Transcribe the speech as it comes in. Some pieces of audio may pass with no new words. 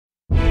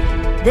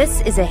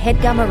This is a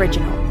HeadGum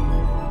original.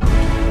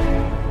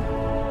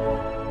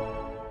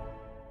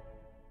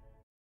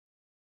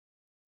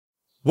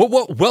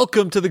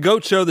 Welcome to The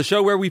GOAT Show, the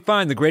show where we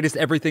find the greatest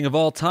everything of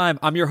all time.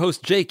 I'm your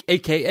host, Jake,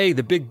 a.k.a.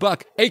 The Big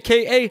Buck,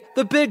 a.k.a.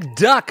 The Big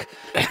Duck.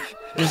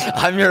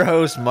 I'm your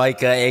host,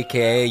 Micah,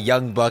 a.k.a.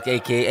 Young Buck,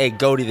 a.k.a.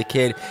 Goaty the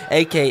Kid,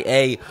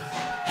 a.k.a.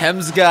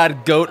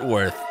 Hemsgod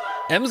Goatworth.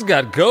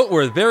 Hemsgod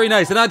Goatworth, very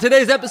nice. And on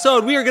today's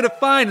episode, we are going to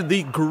find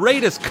the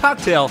greatest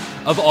cocktail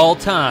of all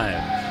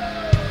time.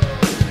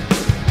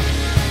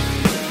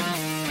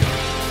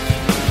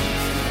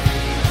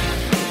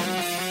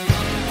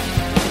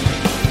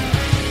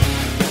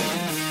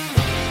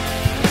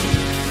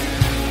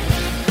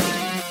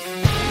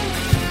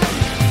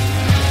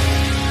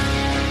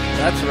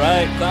 That's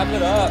right. Clap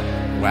it up.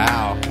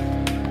 Wow.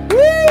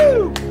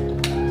 Woo!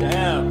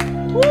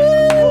 Damn.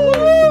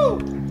 Woo!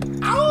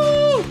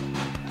 Ow!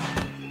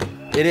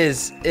 It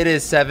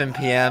is 7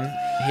 p.m.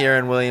 here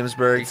in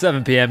Williamsburg.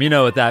 7 p.m. You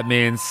know what that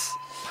means.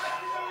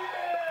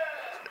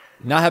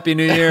 Not Happy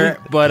New Year,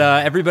 but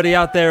everybody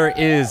out there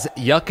is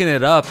yucking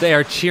it up. They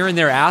are cheering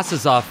their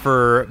asses off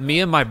for me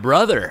and my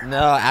brother.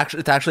 No,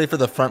 it's actually for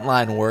the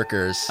frontline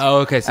workers. Oh,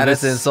 okay. So and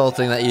it's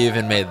insulting that you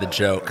even made the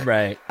joke.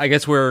 Right. I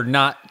guess we're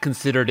not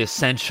considered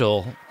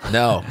essential.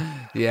 No.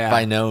 Yeah.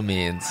 By no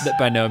means.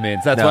 By no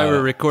means. That's why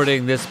we're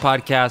recording this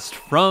podcast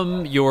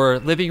from your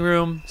living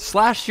room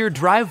 / your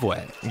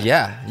driveway.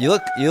 Yeah. You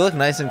look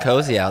nice and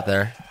cozy out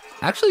there.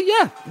 Actually,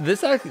 yeah.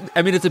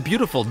 It's a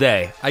beautiful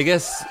day. I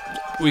guess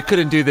we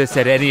couldn't do this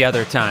at any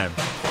other time.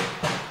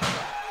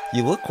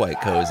 You look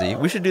quite cozy.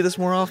 We should do this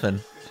more often.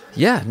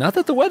 Yeah, not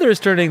that the weather is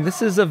turning.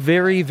 This is a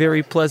very,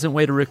 very pleasant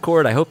way to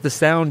record. I hope the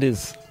sound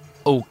is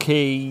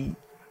okay.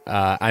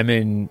 I'm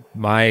in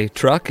my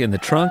truck in the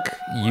trunk.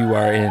 You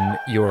are in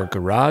your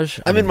garage.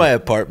 I'm in my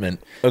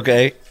apartment.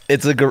 Okay,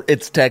 it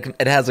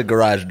has a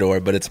garage door,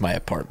 but it's my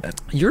apartment.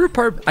 Your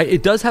apartment.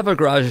 It does have a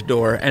garage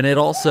door, and it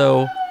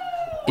also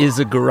is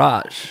a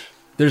garage.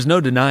 There's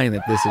no denying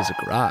that this is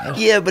a garage.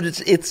 Yeah, but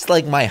it's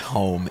like my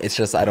home. It's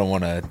just I don't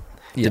want to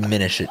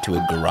diminish it to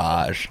a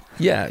garage.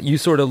 Yeah, you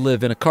sort of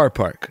live in a car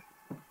park.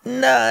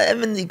 Nah, I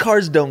mean, the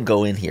cars don't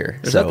go in here.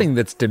 There's nothing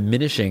that's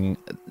diminishing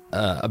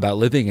about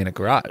living in a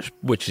garage,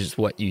 which is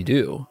what you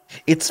do.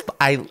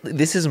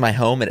 This is my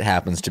home, and it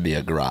happens to be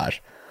a garage.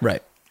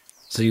 Right.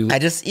 So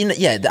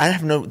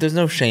there's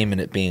no shame in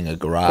it being a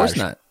garage. Of course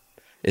not.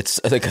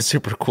 It's like a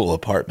super cool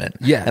apartment.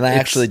 Yeah. And I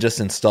actually just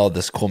installed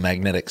this cool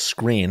magnetic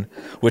screen,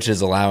 which is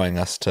allowing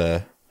us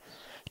to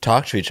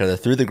talk to each other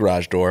through the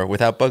garage door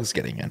without bugs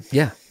getting in.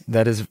 Yeah.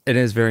 It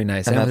is very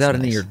nice. And without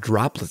any of your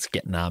droplets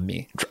getting on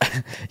me.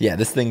 Yeah,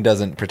 this thing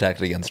doesn't protect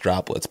against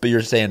droplets, but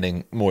you're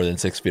standing more than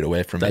 6 feet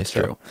away from me. That's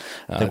true.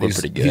 I think we're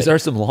pretty good. These are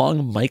some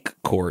long mic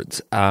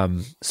cords.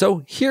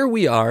 So here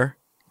we are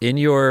in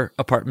your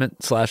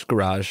apartment /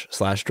 garage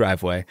 /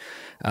 driveway.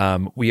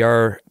 We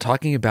are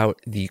talking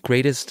about the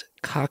greatest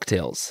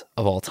cocktails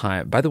of all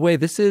time. By the way,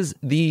 this is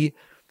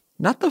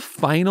not the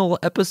final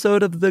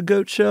episode of The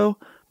GOAT Show,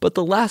 but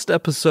the last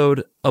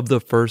episode of the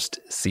first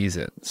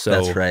season. So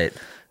that's right.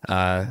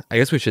 I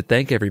guess we should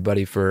thank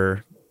everybody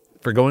for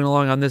going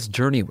along on this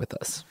journey with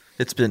us.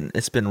 It's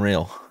been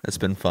real. It's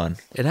been fun.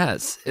 It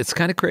has. It's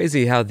kind of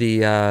crazy how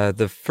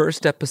the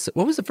first episode.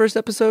 What was the first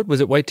episode? Was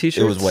it white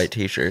t-shirts? It was white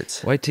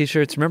t-shirts. White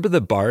t-shirts. Remember the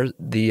bar,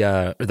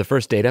 the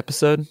first date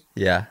episode?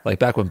 Yeah. Like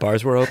back when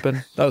bars were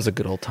open. That was a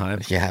good old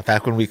time. Yeah,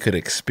 back when we could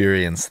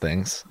experience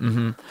things.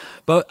 Mm-hmm.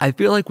 But I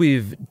feel like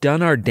we've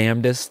done our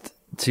damnedest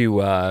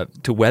to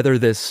weather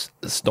this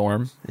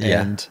storm.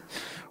 Yeah. And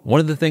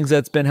one of the things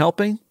that's been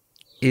helping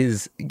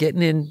is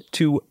getting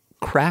into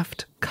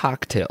craft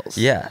cocktails.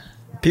 Yeah.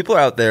 People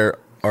out there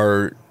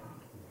are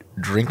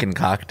drinking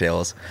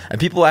cocktails, and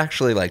people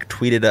actually like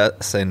tweeted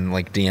us and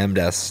like DM'd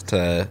us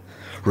to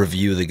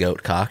review the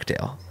GOAT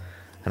cocktail.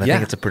 And I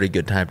think it's a pretty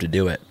good time to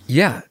do it.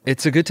 Yeah,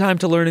 it's a good time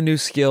to learn a new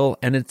skill,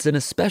 and it's an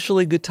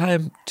especially good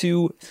time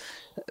to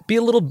be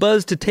a little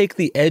buzzed to take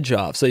the edge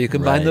off. So you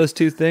combine those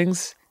two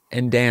things,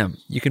 and damn,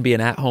 you can be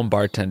an at-home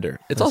bartender.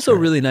 It's also a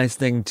really nice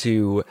thing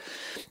to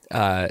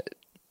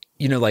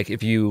like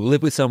if you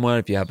live with someone,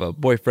 if you have a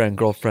boyfriend,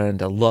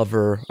 girlfriend, a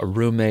lover, a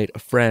roommate, a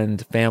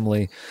friend,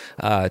 family,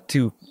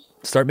 to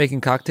start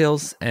making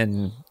cocktails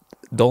and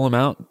dole them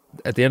out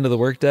at the end of the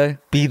workday.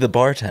 Be the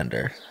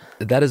bartender.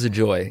 That is a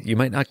joy. You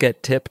might not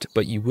get tipped,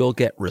 but you will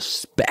get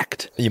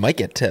respect. You might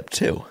get tipped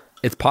too.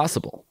 It's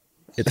possible.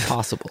 It's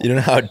possible. You don't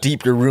know how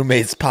deep your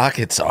roommate's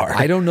pockets are.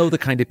 I don't know the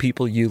kind of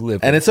people you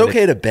live with. And it's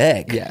okay to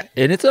beg. Yeah.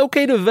 And it's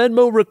okay to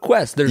Venmo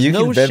request. There's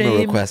no shame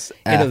in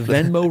a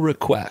Venmo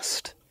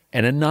request.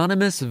 An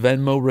anonymous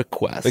Venmo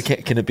request.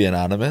 But can it be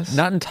anonymous?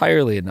 Not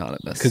entirely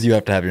anonymous. Because you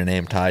have to have your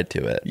name tied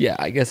to it. Yeah,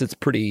 I guess it's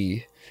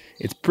pretty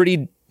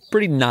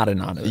not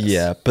anonymous.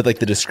 Yeah, but like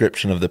the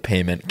description of the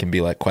payment can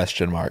be like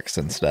question marks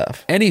and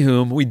stuff.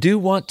 Anywho, we do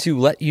want to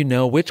let you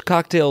know which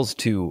cocktails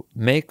to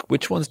make,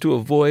 which ones to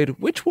avoid,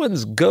 which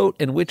ones GOAT,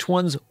 and which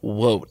ones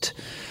won't.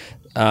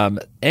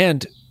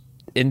 And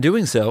in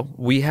doing so,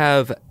 we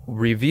have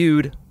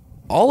reviewed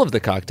all of the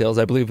cocktails.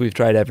 I believe we've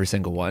tried every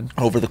single one.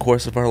 Over the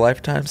course of our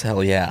lifetimes,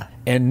 hell yeah.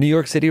 And New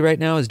York City right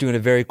now is doing a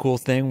very cool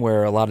thing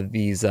where a lot of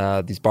these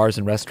bars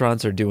and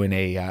restaurants are doing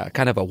a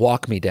kind of a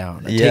walk me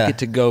down, a Yeah. take it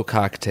to go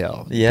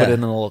cocktail. Yeah. Put it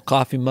in a little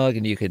coffee mug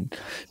and you can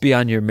be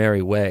on your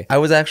merry way. I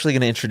was actually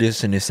going to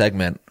introduce a new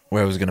segment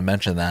where I was going to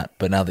mention that,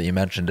 but now that you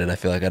mentioned it, I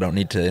feel like I don't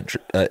need to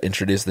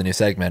introduce the new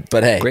segment.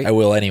 But hey, Great. I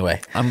will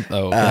anyway.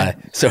 Okay.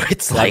 So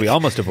it's Glad like we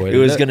almost avoided it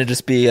was it. going to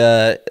just be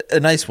a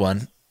nice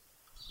one.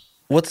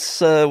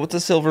 What's a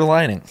silver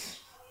lining?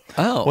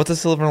 Oh, What's a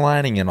silver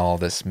lining in all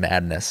this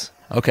madness?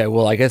 okay.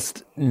 Well, I guess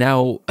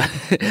now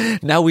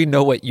we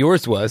know what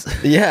yours was.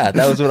 Yeah,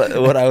 that was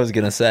what I was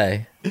going to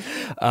say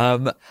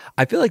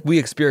I feel like we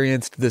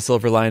experienced the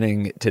silver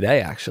lining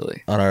today,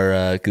 actually. on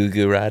our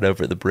goo-goo ride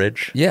over the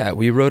bridge. Yeah,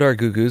 we rode our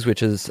goo-goos,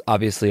 which is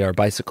obviously our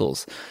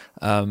bicycles,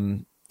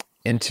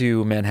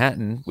 into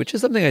Manhattan, which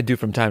is something I do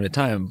from time to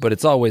time, but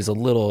it's always a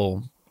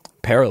little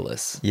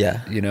perilous.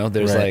 Yeah, You know,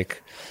 there's right.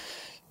 like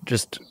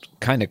just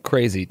kind of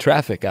crazy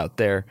traffic out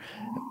there.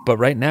 But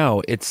right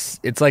now, it's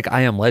like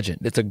I Am Legend.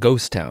 It's a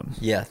ghost town.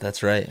 Yeah,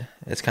 that's right.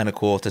 It's kind of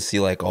cool to see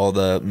like all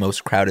the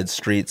most crowded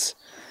streets,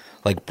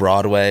 like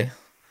Broadway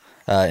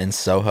in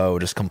Soho,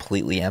 just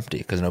completely empty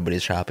because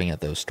nobody's shopping at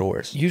those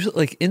stores. Usually,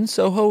 like in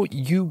Soho,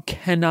 you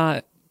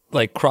cannot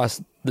like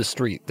cross the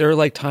street. There are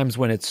like times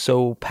when it's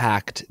so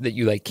packed that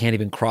you like can't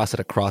even cross at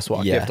a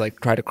crosswalk. You Yeah. have to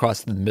like try to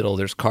cross in the middle.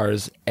 There's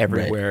cars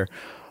everywhere,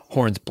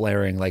 horns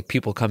blaring, like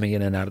people coming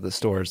in and out of the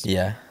stores.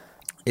 Yeah,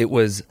 It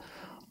was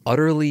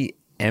utterly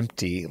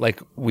empty. Like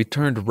we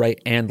turned right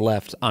and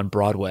left on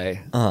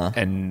Broadway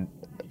and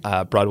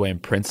Broadway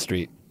and Prince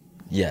Street.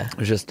 yeah,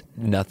 There's just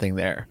nothing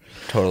there.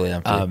 totally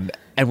empty.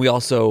 And we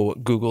also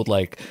Googled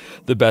like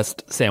the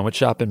best sandwich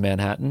shop in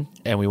Manhattan,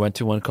 and we went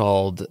to one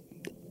called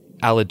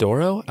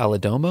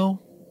Aladomo.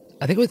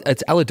 I think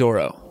it's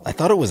Alidoro. I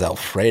thought it was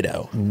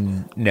Alfredo,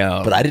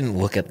 No, but I didn't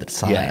look at the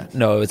sign. yeah,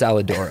 no, it was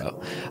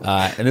Alidoro.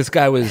 And this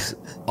guy was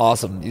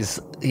awesome.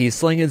 He's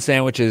slinging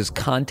sandwiches,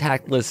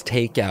 contactless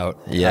takeout.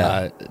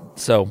 Yeah.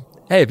 So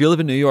hey, if you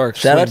live in New York,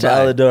 Shout out to swing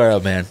by.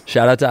 Alidoro, man.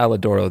 Shout out to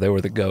Alidoro. They were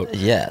the goat.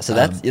 Yeah, so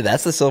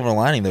that's the silver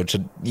lining though.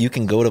 You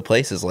can go to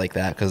places like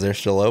that because they're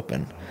still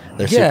open.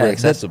 They're Yeah, super that-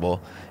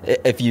 accessible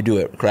if you do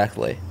it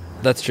correctly.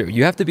 That's true.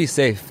 You have to be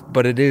safe,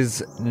 but it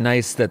is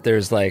nice that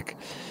there's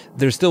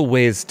still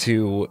ways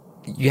to,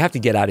 you have to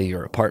get out of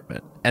your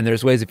apartment. And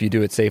there's ways if you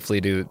do it safely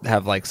to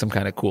have like some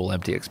kind of cool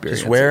empty experience.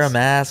 Just wear a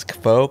mask,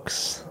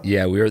 folks.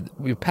 Yeah,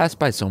 we passed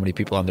by so many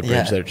people on the bridge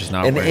Yeah. that are just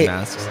not And wearing it-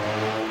 masks.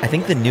 I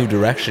think the new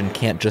direction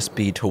can't just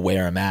be to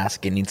wear a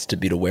mask. It needs to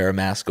be to wear a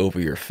mask over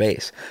your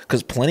face.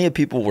 Because plenty of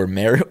people were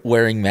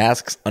wearing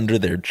masks under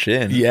their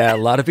chin. Yeah, a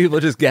lot of people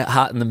just get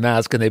hot in the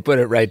mask and they put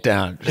it right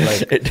down.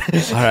 Just like,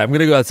 all right, I'm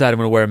going to go outside. I'm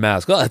going to wear a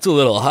mask. Oh, that's a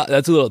little hot.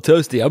 That's a little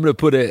toasty. I'm going to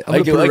put it. I'm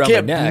going to put it I around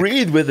can't my neck.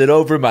 breathe with it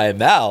over my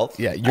mouth.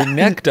 Yeah, your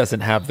neck doesn't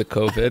have the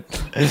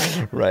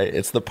COVID. Right.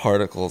 It's the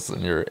particles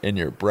in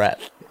your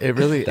breath. It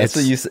really. That's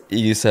what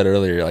you said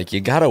earlier. Like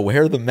you gotta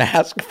wear the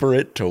mask for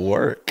it to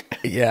work.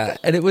 Yeah,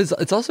 and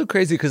it's also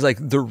crazy because like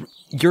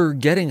you're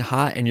getting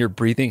hot and you're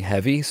breathing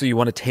heavy, so you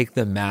want to take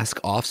the mask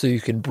off so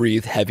you can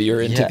breathe heavier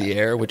into Yeah. the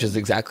air, which is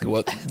exactly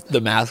what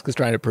the mask is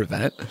trying to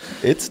prevent.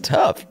 It's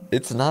tough.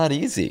 It's not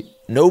easy.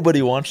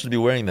 Nobody wants to be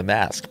wearing the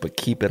mask, but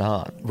keep it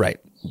on. Right.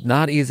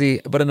 Not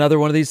easy, but another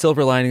one of these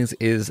silver linings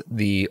is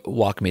the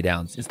walk me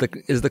downs. It's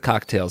the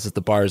cocktails. It's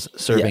the bars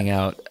serving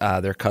out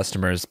their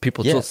customers.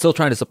 People Yeah. still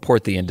trying to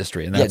support the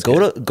industry, and Yeah, that's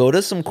go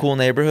to some cool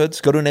neighborhoods.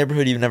 Go to a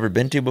neighborhood you've never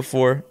been to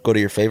before. Go to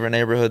your favorite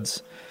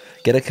neighborhoods.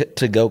 Get a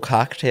to go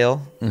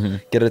cocktail.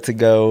 Get a to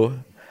go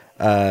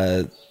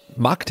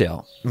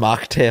mocktail.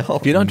 mocktail.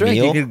 If you don't drink,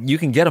 meal. you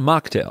can get a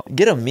mocktail.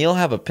 Get a meal,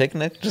 have a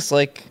picnic. Just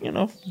like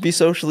be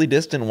socially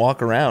distant,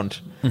 walk around.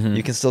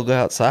 You can still go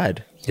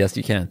outside. Yes,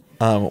 you can.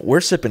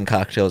 We're sipping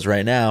cocktails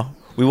right now.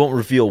 We won't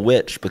reveal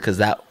which because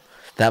that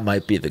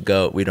might be the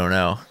goat. We don't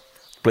know.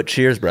 But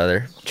cheers,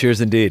 brother. Cheers,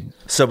 indeed.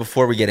 So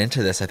before we get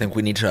into this, I think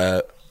we need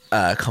to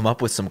come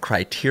up with some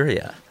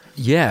criteria.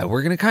 Yeah,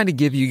 we're going to kind of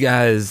give you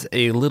guys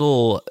a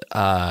little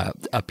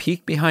a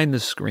peek behind the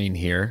screen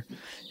here.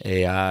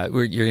 You're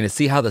going to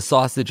see how the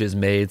sausage is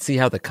made, see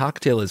how the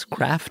cocktail is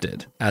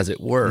crafted, as it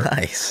were.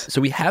 Nice.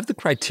 So we have the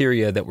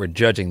criteria that we're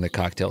judging the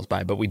cocktails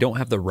by, but we don't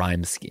have the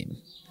rhyme scheme.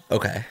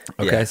 Okay.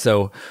 Okay, Yeah.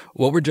 so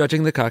what we're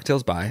judging the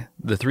cocktails by,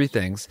 the three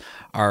things,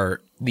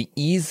 are the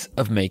ease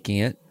of making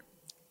it.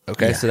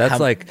 Okay, Yeah. so that's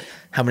like,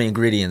 how many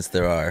ingredients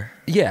there are.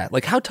 yeah,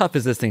 like how tough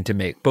is this thing to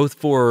make, both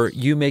for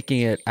you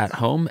making it at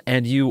home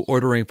and you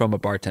ordering from a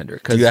bartender?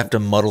 Do you have to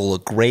muddle a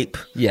grape?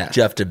 Yeah. Do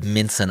you have to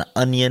mince an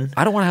onion?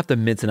 I don't want to have to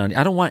mince an onion.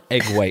 I don't want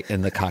egg white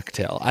in the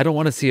cocktail. I don't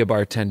want to see a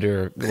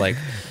bartender like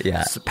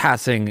Yeah.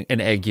 passing an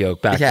egg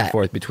yolk back Yeah. and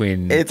forth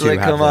between It's two like,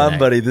 halves come of an on, egg.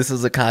 buddy. This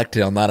is a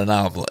cocktail, not an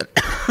omelet.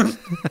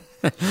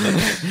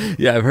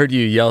 Yeah, I've heard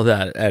you yell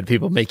that at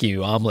people making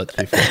you omelets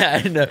before.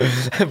 I know.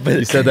 But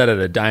You said that at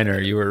a diner.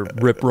 You were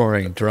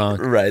rip-roaring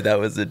drunk. right, that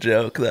was a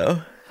joke,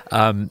 though.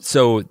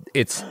 So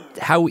it's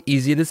how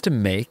easy it is to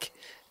make.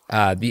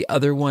 The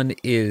other one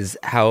is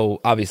how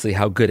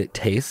good it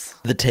tastes.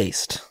 The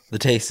taste. The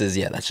taste is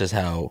that's just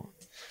how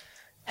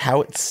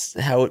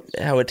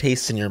it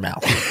tastes in your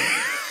mouth.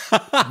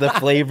 The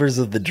flavors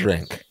of the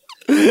drink.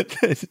 You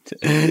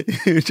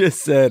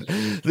just said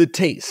the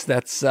taste.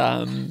 That's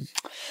how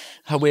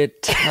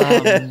it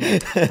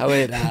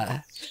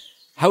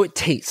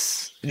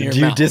tastes in your Do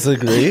you mouth.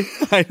 disagree?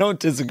 I don't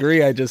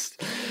disagree. I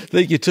just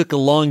think you took a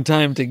long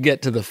time to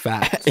get to the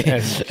fact.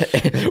 And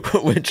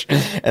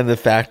the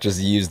fact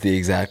just used the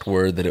exact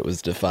word that it was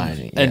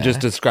defining. And just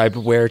describe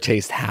where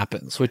taste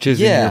happens, which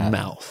is in your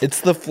mouth.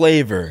 It's the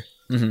flavor.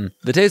 The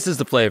taste is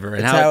the flavor.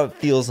 And It's how it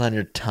feels on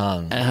your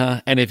tongue.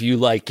 and if you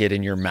like it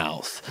in your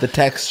mouth. The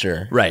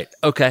texture. Right.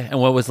 Okay. And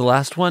what was the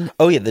last one?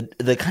 Oh, yeah,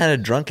 the kind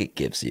of drunk it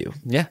gives you.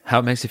 Yeah. How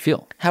it makes you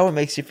feel. How it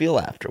makes you feel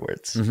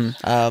afterwards.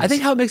 I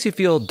think how it makes you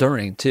feel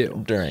during,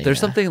 too. There's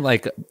something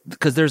like,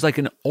 because there's like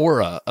an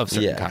aura of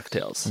certain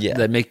cocktails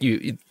that make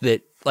you,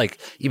 that like,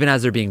 even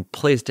as they're being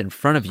placed in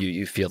front of you,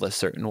 you feel a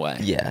certain way.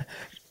 Yeah.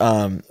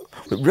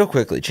 But real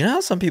quickly, do you know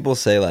how some people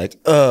say like,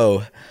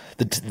 oh,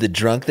 the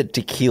drunk that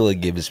tequila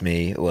gives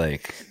me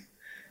like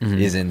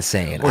is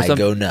insane. I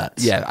go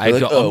nuts. Yeah, I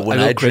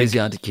go crazy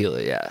on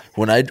tequila. Yeah.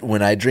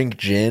 When I drink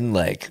gin,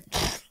 like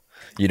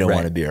you don't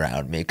want to be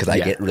around me because I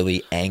get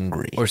really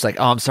angry. Or it's like,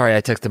 oh, I'm sorry,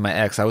 I texted my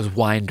ex. I was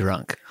wine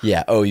drunk.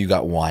 Yeah. Oh, you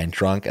got wine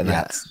drunk, and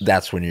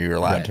that's when you're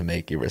allowed to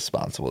make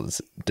irresponsible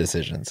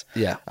decisions.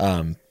 Yeah.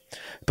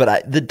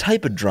 But the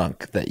type of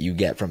drunk that you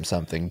get from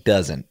something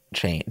doesn't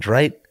change,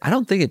 right? I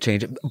don't think it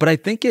changes, but I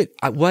think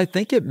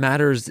it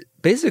matters.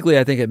 Basically,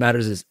 I think it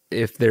matters is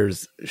if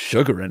there's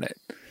sugar in it.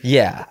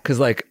 Yeah. Because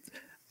like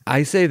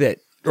I say that,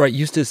 or I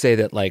used to say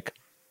that like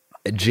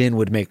gin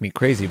would make me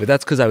crazy, but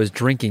that's because I was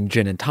drinking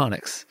gin and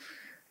tonics.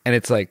 And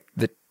it's like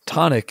the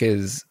tonic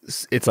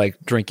it's like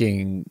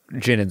drinking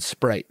gin and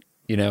Sprite.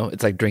 You know,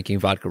 it's like drinking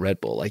vodka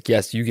Red Bull. Like,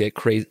 yes, you get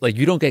crazy. Like,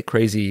 you don't get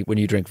crazy when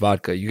you drink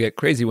vodka. You get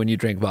crazy when you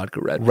drink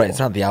vodka Red Bull. Right. It's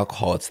not the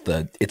alcohol. It's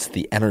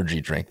the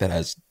energy drink that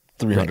has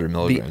 300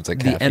 milligrams of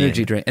caffeine. The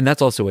energy drink. And that's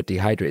also what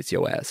dehydrates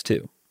your ass,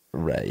 too.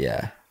 Right.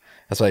 Yeah.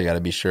 That's why you got to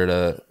be sure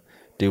to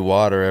do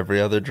water every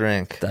other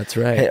drink. That's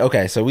right. Hey,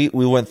 okay. So we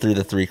went through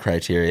the 3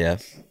 criteria.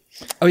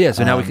 Oh, yeah.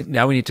 So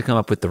now we need to come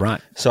up with the rhyme.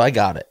 So I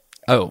got it.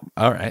 Oh,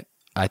 all right.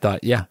 I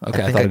thought, yeah,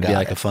 okay. I thought it'd be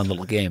like a fun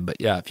little game, but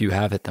yeah, if you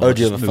have it, then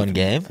do you have a fun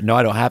game? No,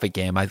 I don't have a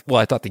game. I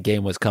thought the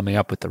game was coming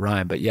up with the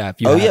rhyme, but yeah, if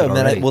you have it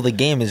already, the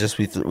game is just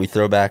we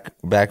throw back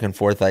and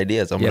forth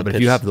ideas. But if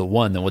you have the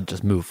one, then we'll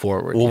just move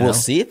forward. Well, we'll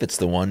see if it's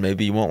the one.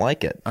 Maybe you won't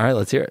like it. All right,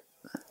 let's hear it.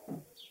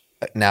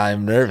 Now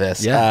I'm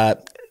nervous. Yeah, a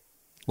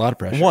lot of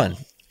pressure. 1,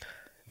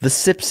 the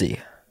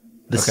Sipsy,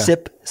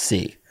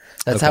 Sip-C.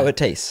 That's how it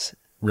tastes.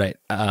 Right.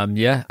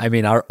 Yeah. I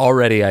mean,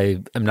 already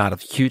I am not a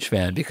huge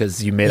fan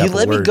because you made up a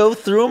word. You let me go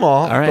through them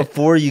all right.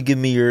 before you give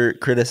me your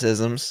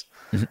criticisms.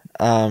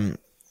 The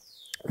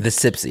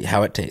Sipsy,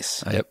 how it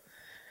tastes. Yep.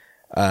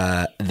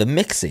 The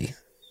Mixy.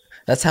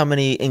 That's how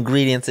many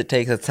ingredients it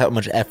takes. That's how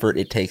much effort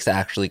it takes to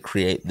actually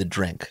create the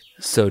drink.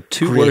 So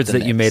 2 words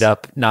that you made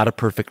up, not a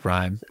perfect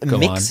rhyme. Go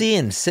Mixy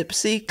and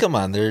Sipsy? Come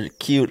on, they're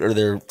cute or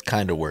they're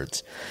kind of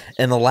words.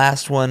 And the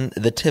last one,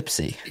 the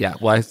Tipsy. Yeah,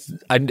 well,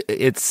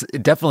 it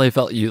definitely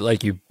felt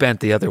like you bent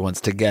the other ones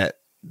to get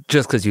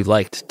just because you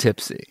liked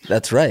tipsy.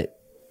 That's right.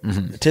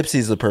 Mm-hmm. Tipsy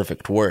is the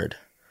perfect word.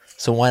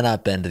 So why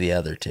not bend the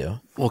other 2?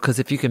 Well, because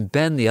if you can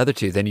bend the other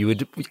 2, then you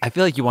would. I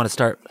feel like you want to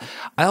start.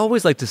 I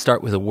always like to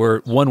start with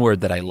one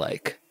word that I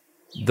like,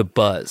 the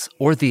buzz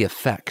or the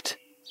effect.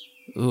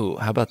 Ooh,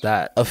 how about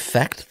that?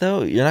 Effect,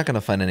 though? You're not going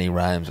to find any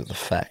rhymes with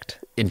effect.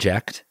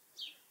 Inject,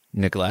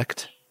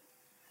 neglect,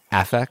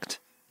 affect,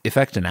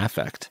 effect, and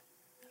affect.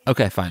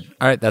 Okay, fine.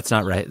 All right, that's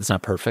not right. It's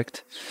not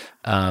perfect.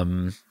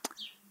 The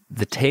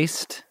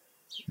taste,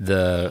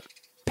 the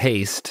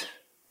paste.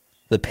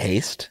 The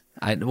paste?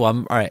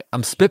 All right.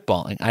 I'm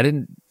spitballing. I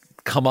didn't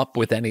come up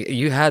with any.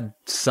 You had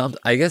some.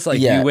 I guess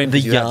you win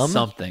because you had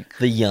something.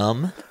 The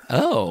yum.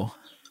 Oh,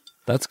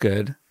 that's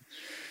good.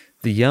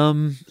 The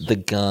yum, the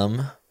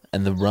gum,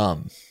 and the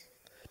rum,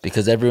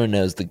 because everyone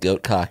knows the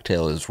goat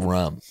cocktail is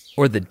rum.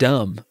 Or the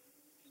dumb.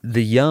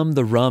 The yum,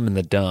 the rum, and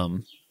the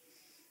dumb.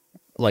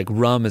 Like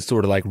rum is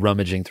sort of like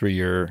rummaging through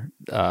your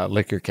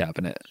liquor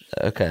cabinet.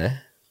 Okay.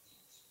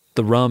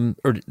 The rum,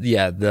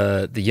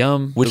 the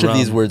yum. Which the of rum,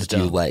 these words the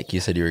do you dumb. like? You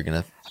said you were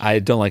gonna. I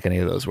don't like any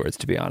of those words,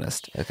 to be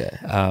honest. Okay.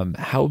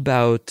 How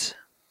about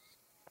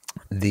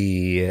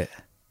the?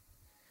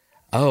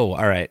 Oh,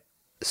 all right.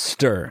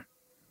 Stir.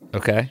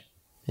 Okay.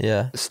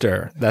 Yeah.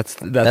 Stir. That's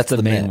the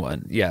main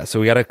one. Yeah.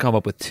 So we got to come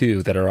up with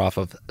 2 that are off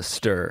of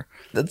stir.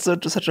 That's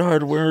such a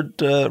hard word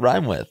to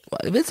rhyme with.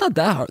 It's not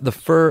that hard. The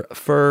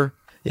fur.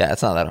 Yeah,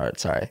 it's not that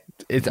hard. Sorry.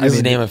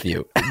 Just name a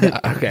few.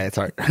 Okay, it's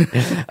hard.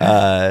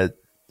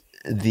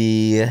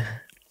 The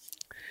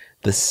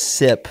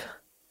sip,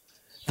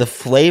 the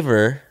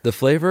flavor, the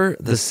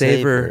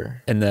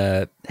savor, and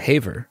the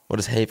haver. What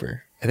is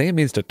haver? I think it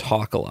means to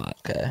talk a lot.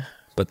 Okay.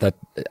 But that,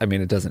 I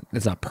mean,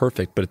 it's not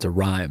perfect, but it's a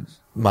rhyme.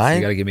 Mine? So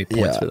you got to give me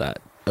points for that.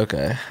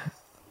 Okay.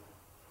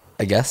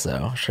 I guess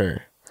so.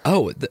 Sure.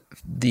 Oh,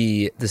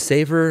 the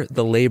savor,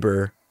 the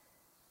labor,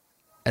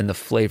 and the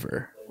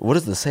flavor. What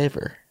is the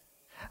savor?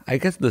 I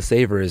guess the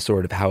savor is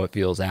sort of how it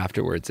feels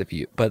afterwards.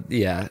 But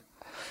yeah,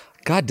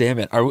 God damn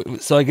it.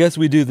 So I guess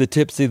we do the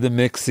tipsy, the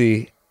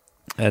mixy,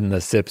 and the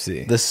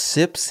sipsy. The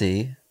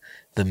sipsy,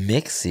 the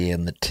mixy,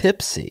 and the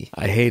tipsy.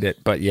 I hate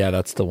it, but yeah,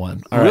 that's the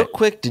one. All Real right.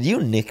 quick, did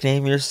you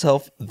nickname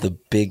yourself the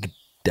Big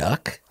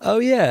Duck? Oh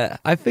yeah,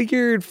 I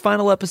figured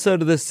final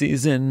episode of this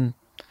season.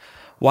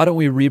 Why don't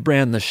we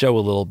rebrand the show a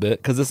little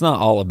bit? Because it's not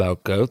all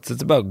about goats;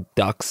 it's about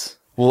ducks.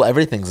 Well,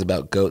 everything's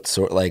about goats.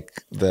 Sort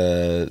like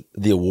the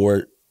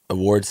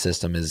award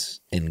system is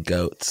in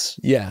goats.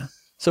 Yeah,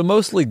 so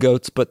mostly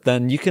goats, but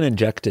then you can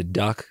inject a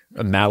duck,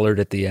 a mallard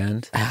at the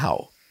end.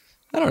 How?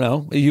 I don't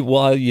know.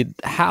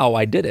 How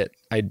I did it?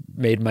 I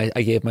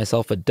gave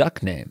myself a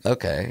duck name.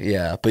 Okay,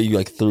 yeah, but you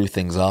like threw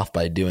things off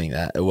by doing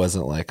that. It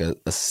wasn't like a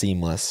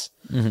seamless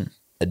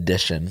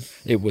addition.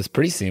 It was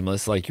pretty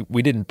seamless. Like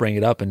we didn't bring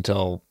it up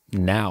until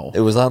now.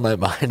 It was on my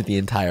mind the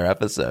entire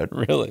episode.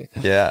 Really?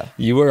 Yeah,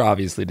 You were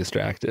obviously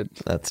distracted.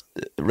 that's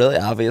really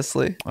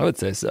obviously. I would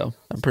say so.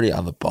 I'm pretty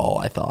on the ball,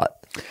 I thought.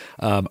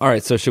 All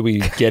right. So should we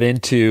get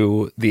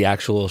into the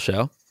actual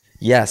show?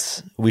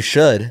 Yes, we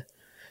should.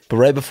 But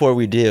right before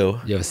we do,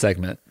 You have a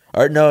segment.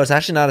 or no, it's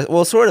actually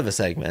not. Sort of a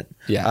segment.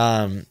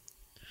 Yeah.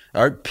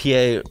 Our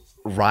PA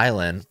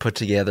Rylan put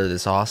together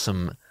this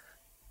awesome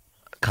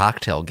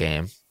cocktail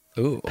game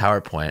Ooh.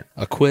 PowerPoint.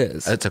 A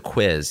quiz. It's a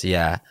quiz,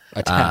 yeah.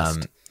 A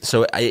test.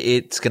 So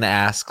it's going to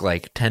ask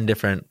like 10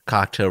 different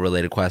cocktail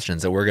related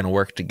questions that we're going to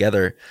work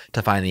together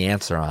to find the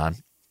answer on.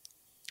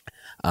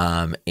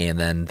 And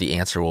then the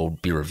answer will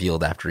be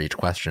revealed after each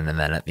question. And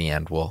then at the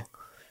end, we'll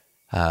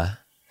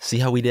see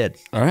how we did.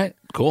 All right.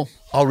 Cool.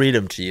 I'll read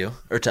them to you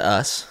or to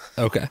us.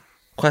 Okay.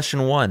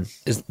 Question 1.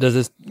 Does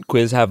this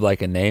quiz have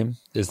like a name?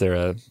 Is there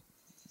a?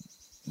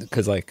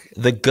 Because like,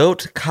 The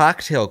GOAT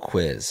cocktail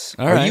quiz.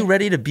 All Are right. you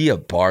ready to be a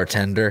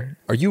bartender?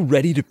 are you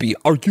ready to be?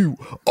 Are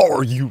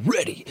you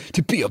ready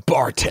to be a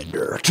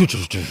bartender?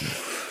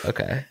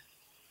 Okay.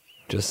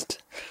 Just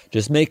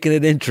making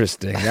it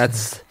interesting.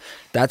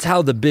 That's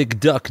how the big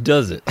duck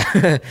does it.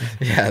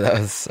 Yeah, that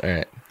was all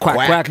right. Quack,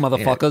 quack,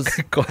 motherfuckers.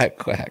 Yeah. Quack,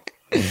 quack.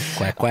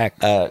 Quack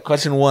quack.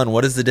 Question 1.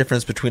 What is the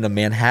difference between a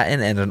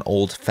Manhattan and an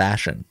old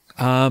fashioned?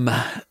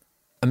 A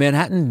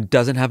Manhattan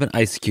doesn't have an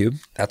ice cube,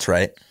 That's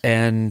right.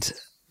 and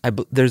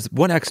there's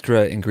one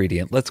extra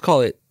ingredient. Let's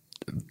call it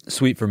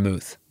sweet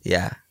vermouth.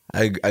 Yeah,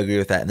 I agree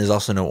with that. And there's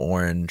also no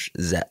orange,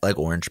 like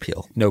orange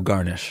peel. No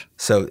garnish.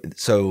 So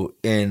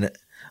in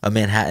a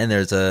Manhattan,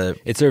 there's a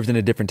It's served in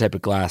a different type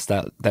of glass.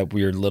 That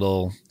weird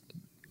little.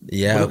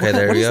 yeah. Okay,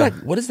 there you go.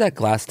 What is that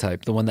glass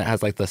type? The one that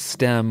has like the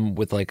stem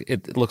with like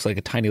it looks like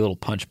a tiny little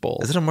punch bowl.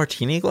 Is it a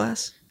martini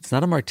glass? It's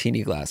not a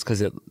martini glass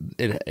because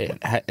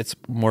it's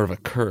more of a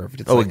curved.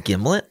 It's Oh, like, a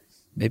gimlet?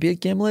 maybe a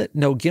gimlet.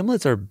 No,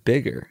 gimlets are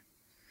bigger.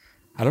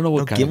 I don't know what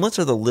No, kind. gimlets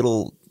are the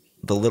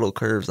little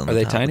curves on Are the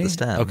they top tiny? of the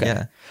stem. Okay,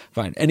 Yeah.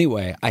 fine.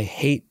 Anyway, I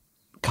hate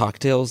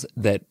cocktails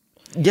that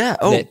Yeah.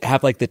 Oh, that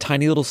have like the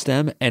tiny little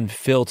stem and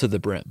fill to the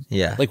brim.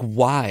 Yeah. Like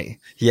why?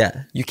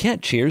 yeah. You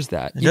can't cheers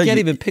that. You No, can't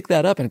you- even pick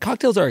that up. And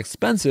cocktails are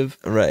expensive.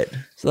 Right.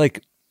 So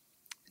like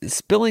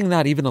spilling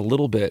that even a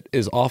little bit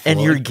is awful. And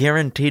you're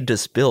guaranteed to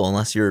spill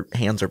unless your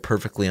hands are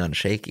perfectly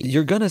unshaky.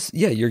 you're gonna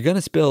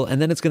spill,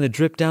 and then it's gonna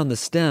drip down the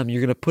stem.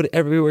 You're gonna put it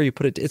everywhere you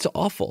put it. It's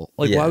awful.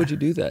 Like Yeah. why would you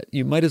do that?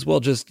 You might as well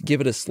just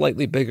give it a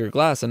slightly bigger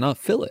glass and not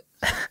fill it.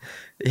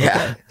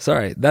 Yeah. Okay.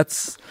 Sorry,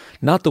 that's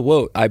not the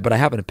wote. But I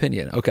have an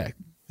opinion. Okay.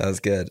 That was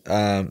good.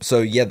 So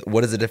yeah,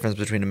 what is the difference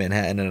between a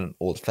Manhattan and an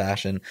old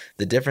fashioned?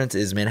 The difference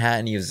is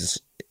Manhattan uses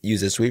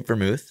sweet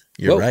vermouth.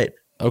 You're Whoa. right.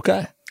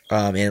 Okay.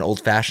 And old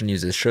fashioned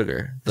uses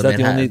sugar. Is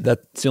that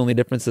that's the only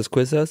difference this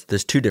quiz has?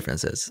 There's 2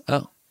 differences.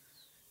 Oh,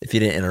 If you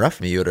didn't interrupt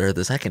me, you would have heard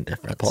the second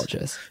difference. I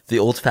apologize. The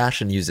old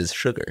fashioned uses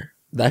sugar.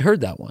 I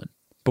heard that one.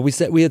 But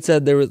we had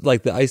said there was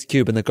like the ice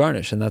cube and the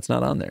garnish, and that's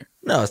not on there.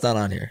 No, it's not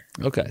on here.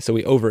 Okay, so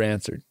we over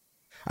answered.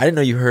 I didn't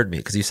know you heard me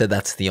because you said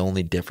that's the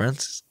only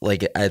difference.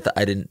 Like I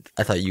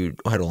thought you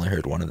had only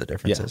heard one of the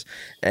differences.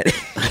 And-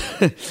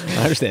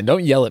 I understand.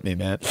 Don't yell at me,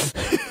 man.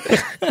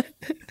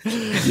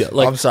 Yeah,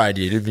 like I'm sorry,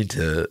 dude. I didn't mean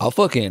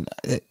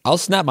to. I'll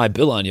snap my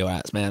bill on your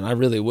ass, man. I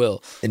really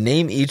will.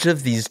 Name each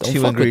of these Don't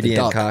 2 fuck with the ingredient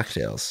duck.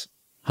 cocktails.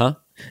 Huh?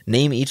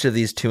 Name each of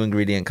these 2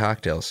 ingredient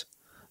cocktails.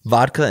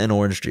 Vodka and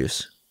orange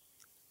juice.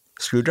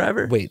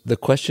 Screwdriver? Wait, the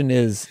question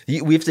is.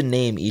 We have to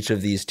name each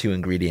of these 2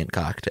 ingredient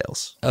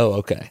cocktails. Oh,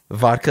 okay.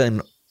 Vodka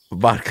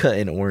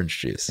and orange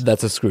juice.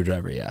 That's a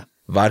screwdriver. Yeah,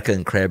 Vodka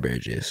and cranberry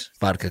juice.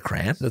 Vodka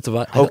cran. that's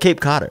a. Oh, Cape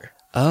Codder.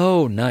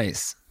 Oh,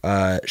 nice.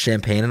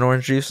 Champagne and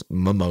orange juice.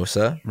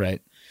 Mimosa.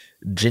 Right.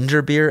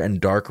 Ginger beer and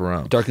dark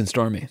rum. Dark and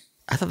stormy.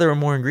 I thought there were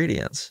more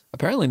ingredients.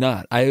 Apparently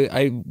not.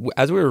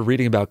 As we were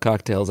reading about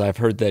cocktails, I've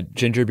heard that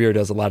ginger beer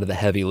does a lot of the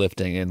heavy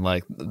lifting in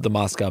like the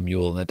Moscow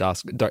Mule and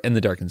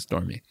the Dark and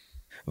Stormy.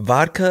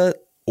 Vodka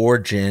or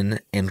gin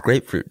and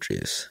grapefruit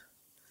juice.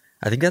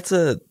 I think that's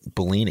a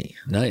Bellini.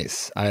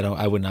 Nice.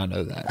 I would not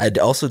know that. I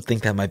also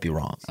think that might be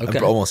wrong. Okay.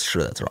 I'm almost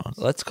sure that's wrong.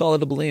 Let's call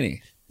it a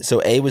Bellini.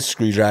 So A was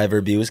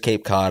screwdriver, B was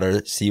Cape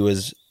Codder, C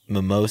was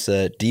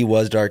mimosa, D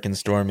was dark and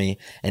stormy,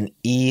 and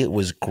E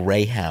was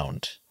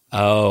greyhound.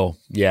 Oh,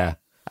 yeah.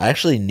 I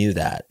actually knew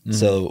that,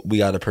 so we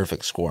got a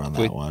perfect score on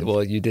that one.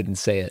 Well, you didn't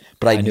say it,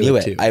 but I knew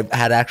it. too.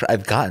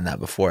 I've gotten that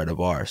before at a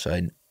bar, so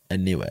I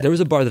knew it. There was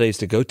a bar that I used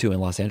to go to in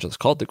Los Angeles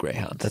called the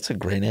Greyhound. That's a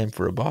great name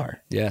for a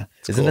bar. Yeah,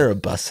 Isn't there a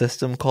bus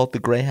system called the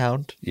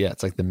Greyhound? Yeah,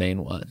 it's like the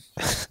main one.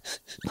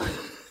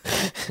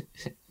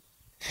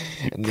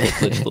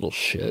 Privileged little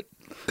shit.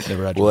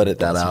 Never had to We'll edit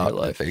that bus in your out.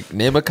 I life. think.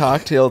 Name a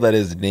cocktail that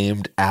is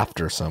named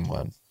after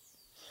someone.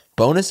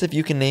 Bonus if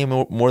you can name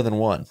more than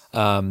one.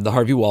 The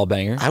Harvey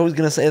Wallbanger. I was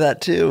gonna say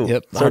that too.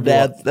 Yep, It's our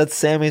dad. That's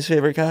Sammy's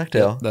favorite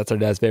cocktail. That's our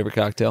dad's favorite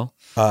cocktail.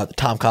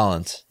 Tom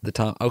Collins, The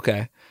Tom.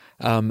 Okay.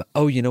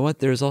 Oh, you know what?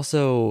 There's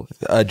also.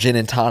 gin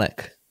and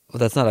tonic, Well,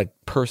 that's not a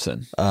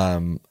person.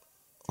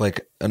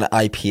 like an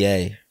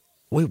IPA.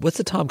 Wait, what's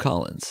a Tom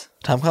Collins?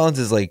 Tom Collins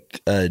is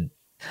like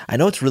I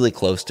know it's really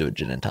close to a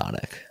gin and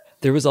tonic.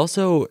 There's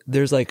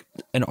like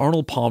an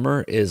Arnold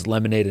Palmer is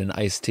lemonade and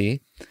iced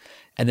tea,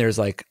 and there's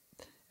like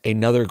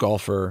another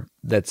golfer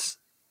that's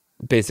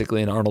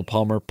basically an Arnold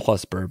Palmer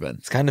plus bourbon.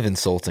 It's kind of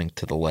insulting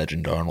to the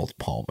legend Arnold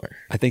Palmer.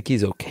 I think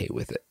he's okay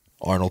with it.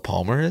 Arnold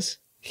Palmer is?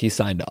 He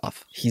signed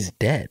off. He's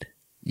dead.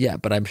 Yeah,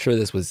 but I'm sure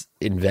this was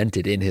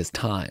invented in his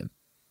time.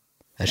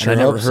 I And I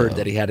never hope heard so.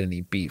 that he had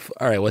any beef.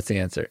 All right, what's the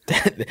answer?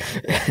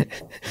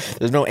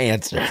 There's no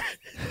answer.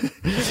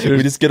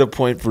 We just get a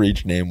point for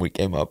each name we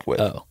came up with.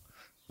 Oh,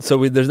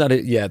 so there's not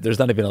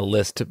even a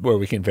list where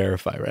we can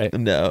verify, right?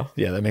 No.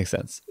 Yeah, that makes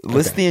sense.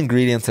 List the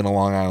ingredients in a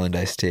Long Island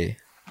iced tea.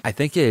 I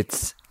think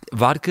it's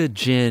vodka,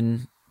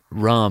 gin,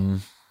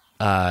 rum,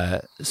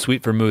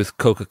 sweet vermouth,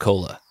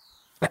 Coca-Cola.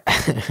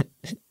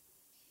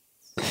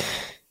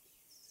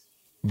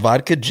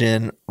 Vodka,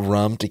 gin,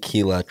 rum,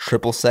 tequila,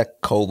 triple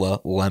sec, cola,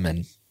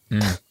 lemon.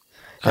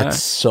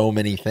 That's so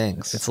many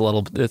things.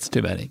 It's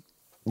too many.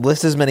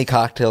 List as many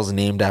cocktails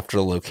named after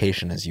a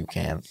location as you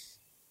can.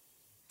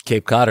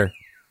 Cape Codder.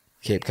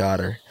 Cape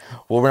Codder.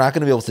 Well, we're not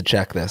going to be able to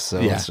check this, so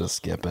Yeah. let's just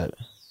skip it.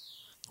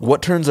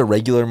 What turns a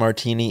regular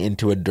martini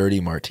into a dirty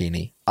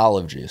martini?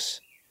 Olive juice.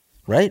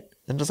 Right?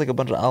 Isn't it just like a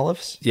bunch of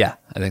olives? Yeah,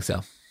 I think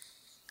so.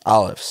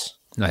 Olives.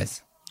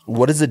 Nice.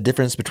 What is the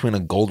difference between a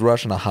Gold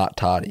Rush and a hot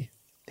toddy?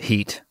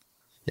 Heat.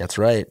 That's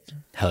right.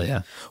 Hell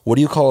yeah. What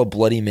do you call a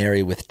Bloody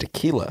Mary with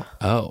tequila?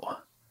 Oh,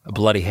 a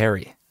Bloody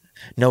Harry.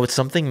 No, it's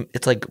something,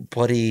 it's like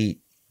Bloody,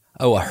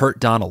 Oh, a Hurt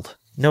Donald.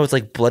 no, it's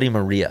like Bloody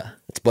Maria.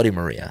 It's Bloody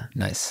Maria.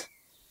 Nice.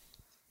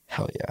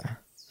 Hell yeah.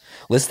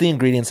 List the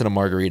ingredients in a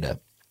margarita.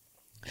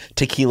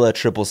 Tequila,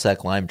 triple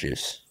sec, lime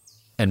juice,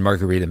 And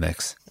margarita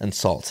mix. and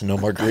salt. No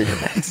margarita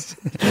mix.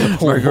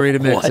 Margarita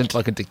mix What? and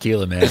fucking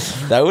tequila, man.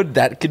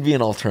 That could be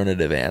an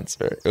alternative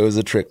answer. It was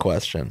a trick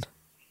question.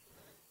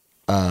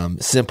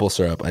 Simple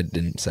syrup, I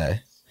didn't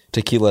say.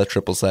 Tequila,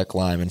 triple sec,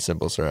 lime, and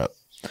simple syrup.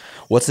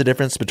 What's the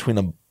difference between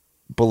a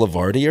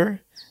Boulevardier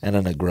and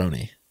a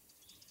Negroni?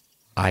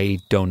 I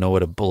don't know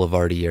what a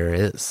Boulevardier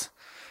is.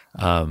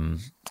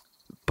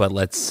 But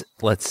let's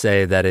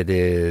say that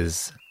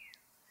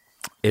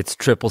it's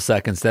triple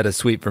sec instead of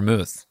sweet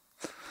vermouth.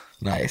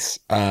 Nice.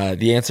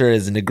 The answer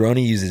is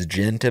Negroni uses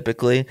gin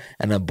typically,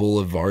 and a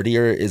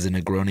Boulevardier is a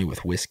Negroni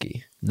with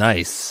whiskey.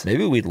 Nice.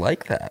 Maybe we'd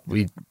like that.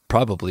 We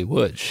probably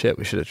would. Shit,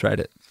 we should have tried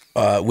it.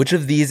 Which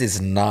of these is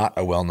not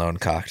a well-known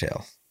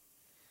cocktail?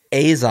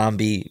 A,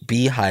 zombie,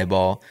 B,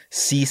 highball,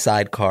 C,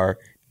 sidecar,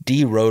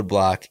 D,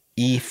 roadblock,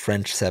 E,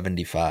 French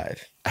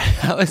 75.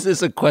 How is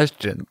this a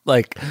question?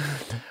 Like,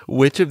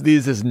 which of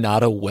these is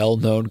not a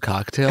well-known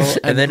cocktail?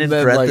 And then in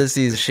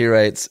parentheses, she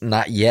writes,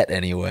 not yet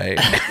anyway.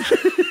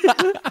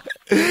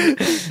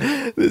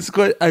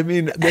 I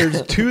mean,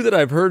 there's two that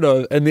I've heard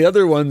of, and the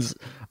other ones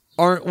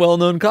aren't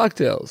well-known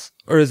cocktails.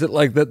 Or is it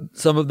like that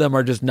some of them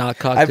are just not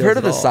cocktails? I've heard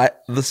of at all?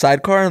 the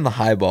sidecar and the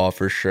highball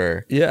for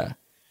sure. Yeah.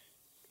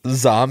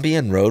 Zombie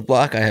and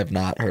roadblock, I have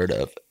not heard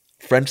of.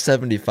 French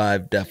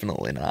 75,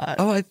 definitely not.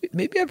 Oh,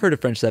 maybe I've heard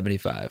of French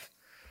 75.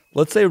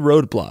 Let's say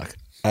roadblock.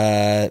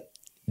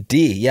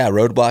 D, yeah,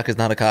 roadblock is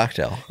not a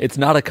cocktail. It's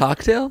not a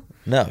cocktail?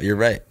 No, you're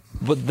right.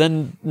 But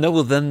then, no,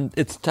 well, then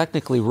it's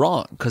technically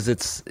wrong because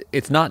it's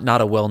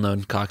not a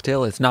well-known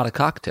cocktail. It's not a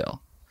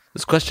cocktail.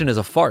 This question is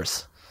a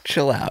farce.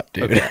 Chill out,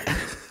 dude. Okay.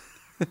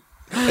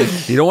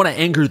 You don't want to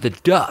anger the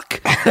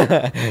duck.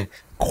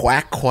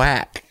 Quack,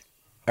 quack.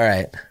 All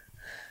right.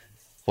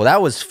 Well,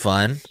 that was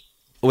fun.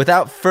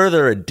 Without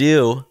further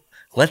ado,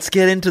 let's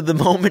get into the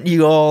moment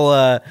you all,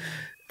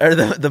 or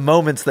the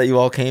moments that you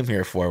all came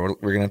here for.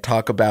 We're going to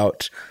talk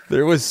about.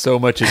 There was so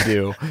much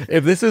ado.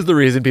 If this is the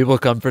reason people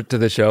come to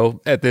the show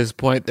at this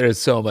point, there's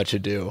so much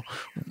ado.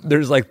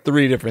 There's like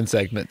 3 different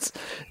segments.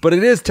 But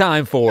it is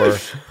time for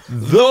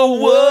The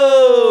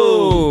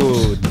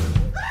Woad.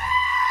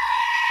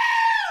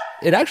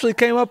 It actually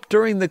came up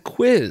during the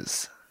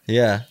quiz.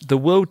 Yeah. The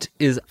Woat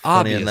is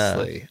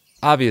Funny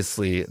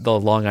obviously the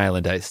Long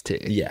Island iced tea.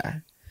 Yeah.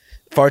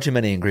 Far too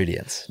many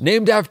ingredients.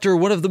 Named after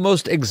one of the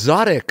most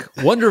exotic,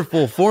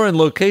 wonderful foreign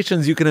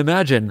locations you can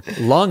imagine,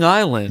 Long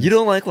Island. You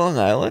don't like Long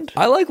Island?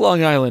 I like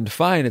Long Island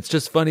fine. It's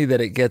just funny that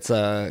it gets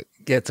a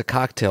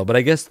cocktail, but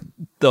I guess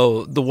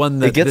the one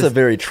that It gets a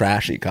very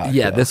trashy cocktail.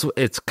 yeah,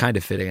 it's kind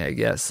of fitting, I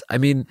guess. I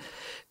mean,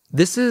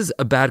 This is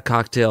a bad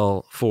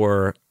cocktail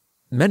for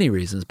many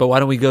reasons, but why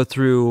don't we go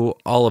through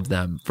all of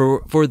them?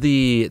 For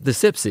the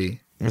Sipsy,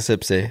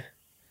 Sipsy.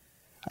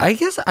 I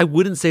guess I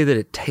wouldn't say that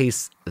it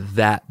tastes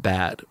that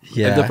bad.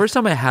 Yeah. The first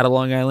time I had a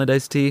Long Island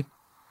iced tea,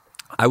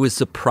 I was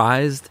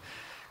surprised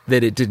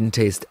that it didn't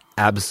taste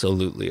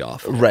absolutely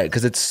awful. Right,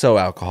 because it's so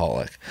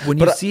alcoholic. When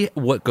you see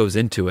what goes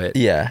into it,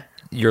 Yeah.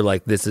 you're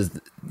like, this is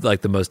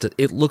like the most.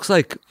 It looks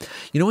like,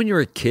 when you're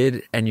a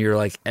kid and you're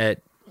like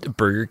at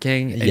Burger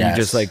King and Yes.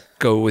 you just like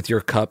go with your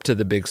cup to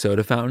the big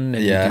soda fountain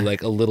and Yeah. you do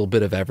like a little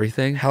bit of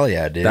everything. Hell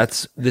yeah, dude.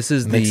 This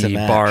is Mix and the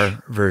match.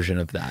 bar version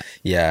of that.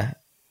 Yeah.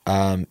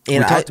 And We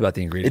talked about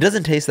the ingredients. It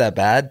doesn't taste that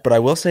bad, but I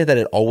will say that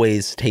it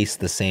always tastes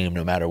the same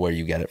no matter where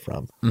you get it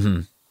from.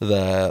 Mm-hmm.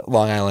 The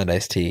Long Island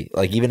iced tea,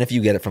 like even if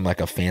you get it from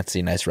like a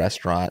fancy, nice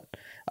restaurant,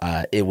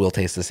 it will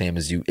taste the same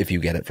as if you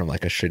get it from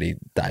like a shitty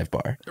dive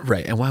bar.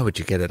 Right. And why would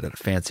you get it at a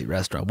fancy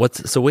restaurant? What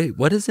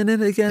is in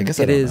it again? I guess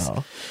I don't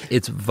know.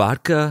 It's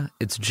vodka,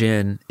 it's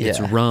gin, it's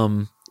Yeah.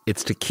 rum,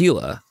 it's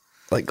tequila,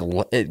 Like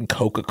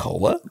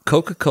Coca-Cola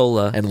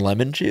Coca-Cola, and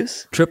lemon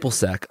juice. triple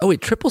sec. Oh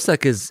wait, triple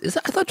sec is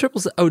I thought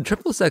triple sec. Oh,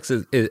 triple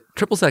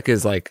sec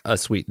is like a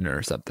sweetener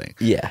or something.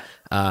 Yeah.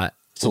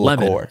 It's a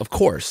Lemon, liqueur. of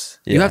course.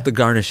 You Yeah. have to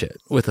garnish it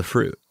with a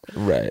fruit.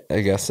 Right.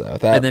 I guess so.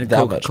 And then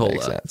that much Coca-Cola.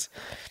 makes sense.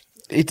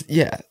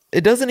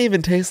 It doesn't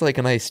even taste like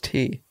an iced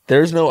tea.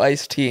 There's no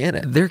iced tea in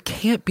it. There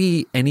can't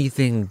be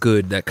anything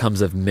good that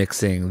comes of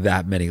mixing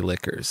that many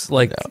liquors.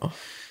 Like, No.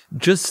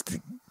 just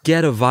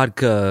get a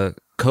vodka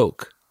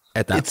Coke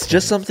at that It's point.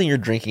 just something you're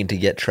drinking to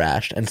get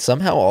trashed, and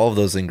somehow all of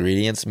those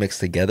ingredients mixed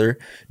together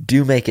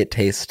do make it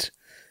taste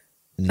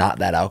not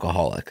that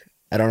alcoholic.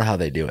 I don't know how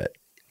they do it.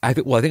 I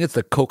think it's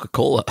the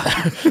Coca-Cola.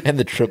 And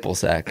the triple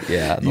sec,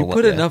 yeah. You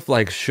put enough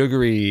like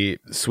sugary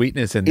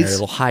sweetness in there, It's-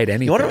 it'll hide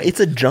anything. You want to? It's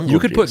a jungle. You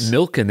could juice. put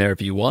milk in there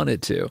if you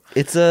wanted to.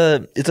 It's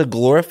a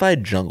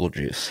glorified jungle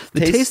juice.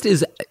 The taste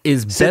is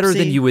better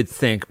than Sipsy. you would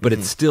think, but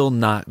it's still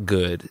not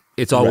good.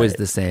 It's always Right.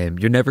 the same.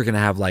 You're never going to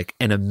have like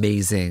an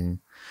amazing.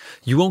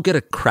 You won't get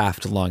a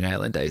craft Long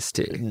Island iced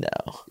tea.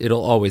 No.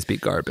 It'll always be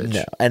garbage.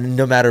 No, and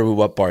no matter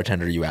what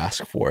bartender you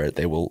ask for it,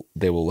 they will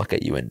look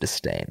at you in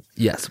disdain.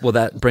 Yes. Well,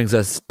 that brings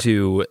us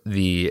to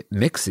the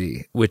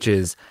mixie, which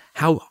is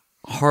how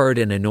hard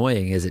and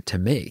annoying is it to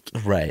make?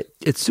 Right.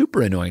 It's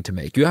super annoying to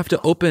make. You have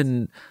to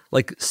open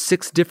like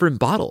 6 different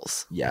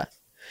bottles. Yeah.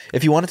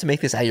 If you wanted to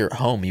make this at your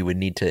home, you would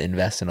need to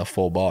invest in a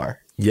full bar.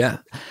 Yeah.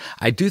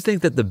 I do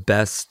think that the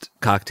best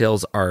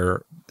cocktails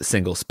are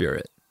single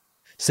spirit.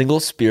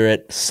 Single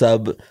spirit,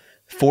 sub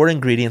 4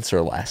 ingredients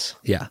or less.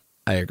 Yeah,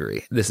 I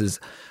agree. This is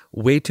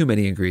way too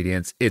many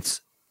ingredients.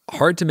 It's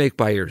hard to make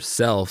by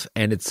yourself,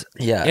 and it's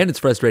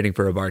frustrating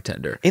for a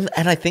bartender. And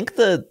I think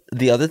the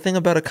other thing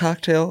about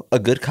a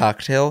good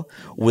cocktail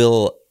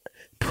will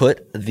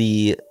put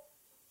the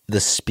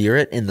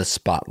spirit in the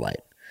spotlight.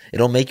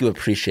 It'll make you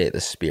appreciate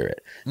the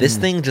spirit. This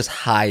thing just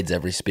hides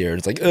every spirit.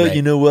 It's like, oh, Right.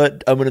 you know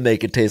what? I'm gonna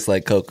make it taste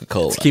like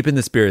Coca-Cola. It's keeping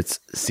the spirits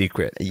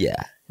secret. Yeah,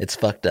 it's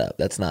fucked up.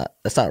 That's not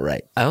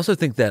right. I also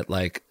think that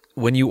like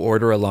when you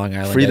order a Long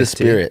Island Free the iced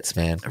tea- spirits,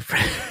 man.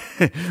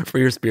 for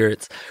your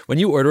spirits, when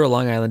you order a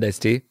Long Island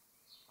iced tea,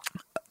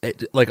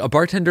 like a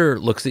bartender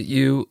looks at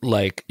you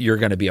like you're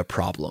going to be a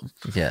problem.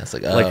 Yeah, it's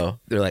like, Like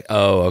they're like,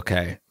 oh,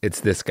 okay,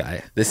 it's this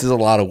guy. this is a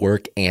lot of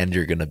work, and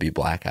you're gonna be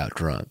blackout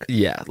drunk.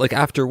 Yeah, like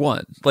after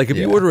one. Like if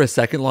you Yeah. order a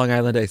second Long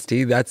Island iced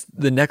tea, that's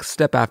the next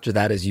step after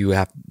that is you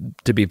have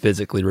to be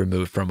physically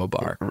removed from a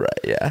bar. Right?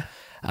 Yeah.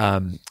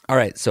 All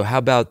right, so how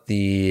about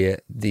the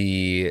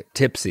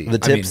tipsy? The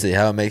tipsy,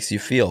 how it makes you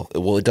feel.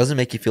 Well, it doesn't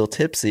make you feel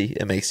tipsy.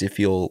 It makes you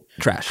feel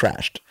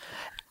trashed.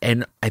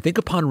 And I think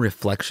upon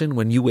reflection,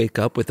 when you wake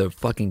up with a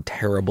fucking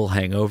terrible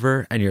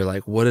hangover and you're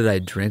like, what did I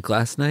drink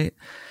last night?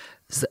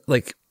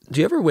 Like, do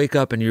you ever wake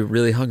up and you're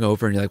really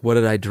hungover and you're like, what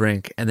did I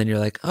drink? And then you're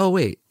like, oh,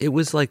 wait, it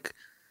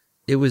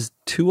was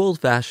 2 old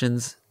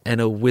fashions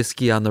and a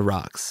whiskey on the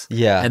rocks.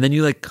 Yeah. And then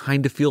you like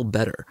kind of feel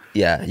better.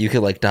 Yeah, you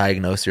could like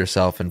diagnose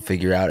yourself and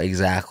figure out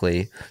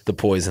exactly the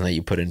poison that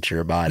you put into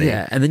your body.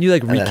 Yeah. And then you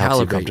like And that helps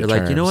you come recalibrate. to You're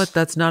like, you know terms. what?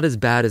 That's not as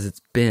bad as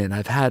it's been.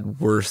 I've had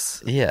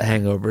worse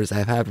hangovers.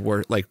 I've had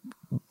worse, like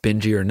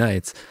bingier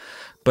nights.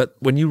 But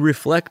when you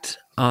reflect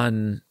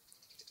on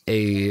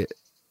a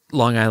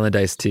Long Island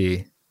iced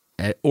tea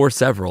or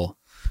several,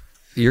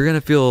 you're going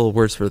to feel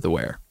worse for the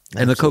wear.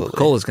 And the Absolutely.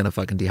 Coca-Cola is going to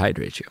fucking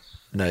dehydrate you.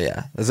 No,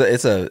 yeah,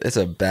 it's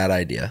a bad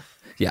idea.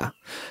 Yeah.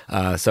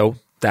 So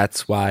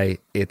that's why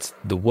it's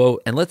the woe.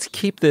 And let's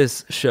keep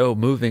this show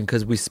moving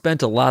because we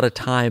spent a lot of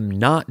time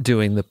not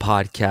doing the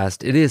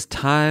podcast. It is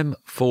time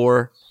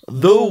for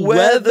The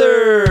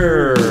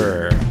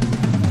weather.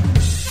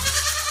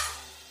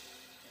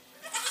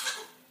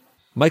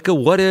 Micah,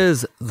 what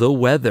is the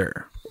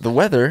weather? The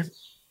weather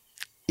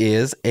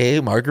is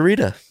a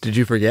margarita. Did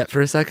you forget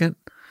for a second?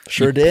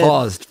 Sure You did.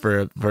 Paused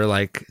for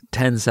like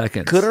 10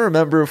 seconds. Couldn't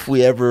remember if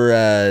we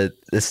ever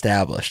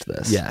established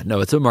this. Yeah, no,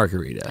 it's a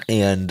margarita.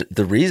 And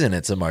the reason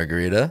it's a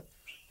margarita,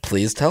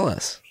 please tell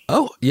us.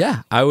 Oh,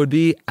 yeah, I would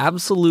be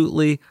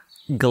absolutely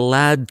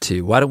glad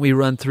to. Why don't we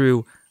run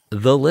through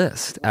the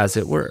list, as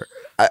it were?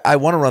 I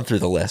want to run through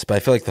the list, but I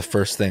feel like the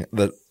first thing,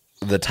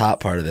 the top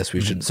part of this,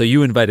 we should. So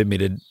you invited me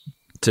to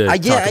talk about I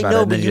know, it, and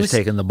but then you're just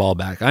taking the ball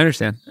back. I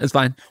understand. It's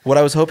fine. What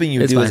I was hoping you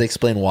would It's do is fine.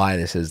 explain why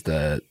this is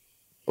the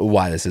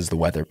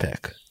weather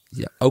pick.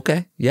 Yeah.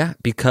 Okay. Yeah.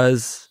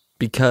 Because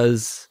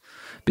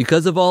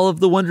of all of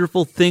the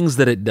wonderful things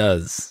that it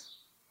does.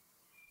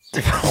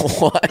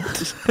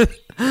 What?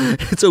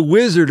 It's a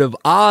Wizard of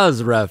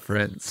Oz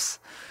reference.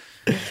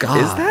 God.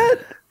 Is that?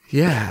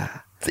 Yeah.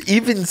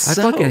 Even I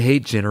so, fucking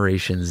hate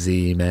Generation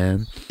Z,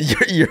 man.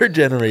 your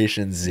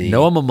Generation Z.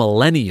 No, I'm a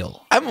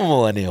millennial. I'm a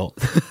millennial.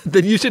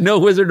 Then you should know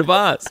Wizard of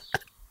Oz.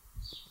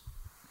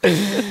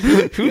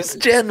 Who's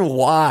Gen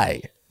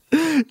Y?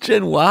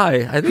 Gen Y.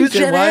 I think Who's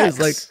Gen Gen Y X? is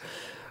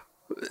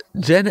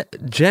like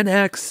Gen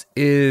X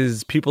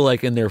is people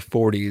like in their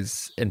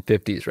 40s and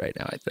 50s right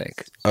now, I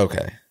think.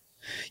 Okay.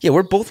 Yeah,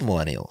 we're both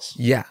millennials.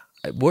 Yeah.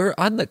 We're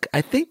on the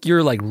I think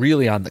you're like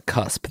really on the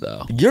cusp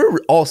though.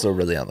 You're also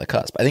really on the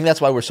cusp. I think that's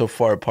why we're so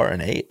far apart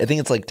in age. I think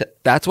it's like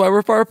That's why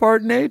we're far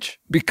apart in age?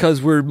 Because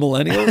we're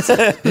millennials?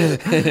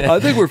 I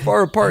think we're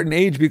far apart in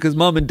age because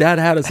mom and dad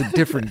had us at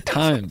different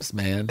times,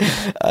 man.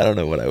 I don't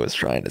know what I was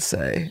trying to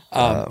say.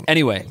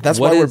 Anyway, That's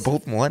what why we're is-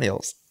 both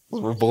millennials.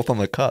 We're both on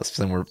the cusp,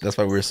 and that's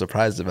why we were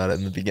surprised about it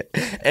in the beginning.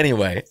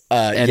 Anyway,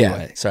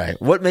 yeah, sorry.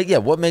 What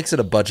makes it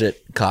a budget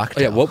Oh,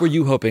 cocktail? yeah, what were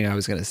you hoping I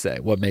was going to say?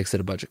 What makes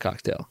it a budget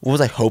cocktail? What was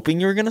I hoping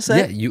you were going to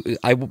say?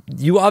 Yeah,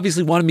 you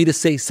obviously wanted me to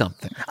say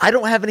something. I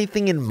don't have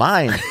anything in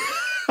mind.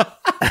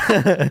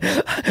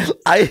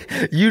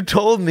 You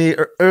told me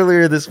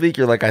earlier this week,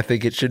 you're like, I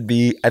think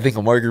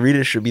a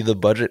margarita should be the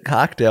budget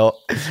cocktail,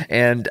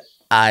 and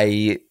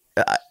I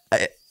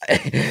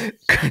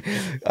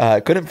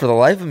couldn't for the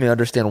life of me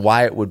understand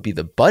why it would be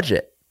the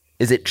budget.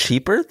 Is it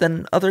cheaper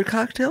than other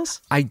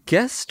cocktails? I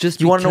guess just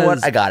You want to know what?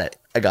 because-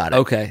 I got it.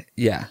 Okay,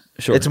 yeah,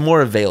 sure. It's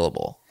more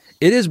available.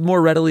 It is more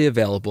readily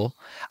available.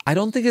 I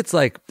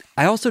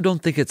also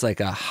don't think it's like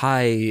a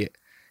high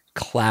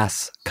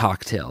class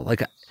cocktail.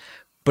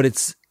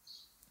 But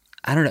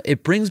I don't know.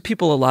 It brings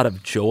people a lot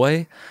of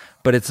joy,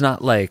 but it's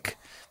not like,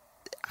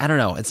 I don't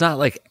know. It's not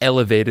like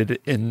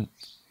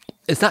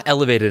it's not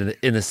elevated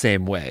in the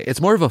same way.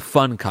 It's more of a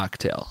fun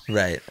cocktail.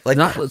 Right.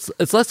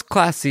 It's less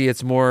classy.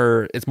 It's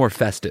more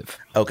festive.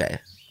 Okay.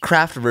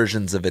 Craft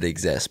versions of it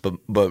exist,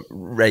 but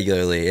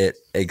regularly it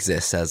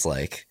exists as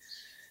like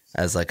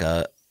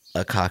a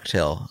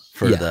cocktail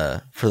for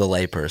the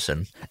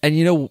layperson.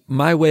 And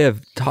my way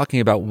of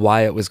talking about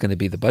why it was going to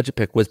be the budget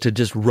pick was to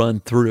just run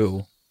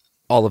through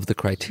all of the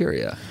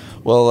criteria.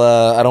 Well,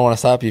 I don't want to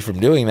stop you from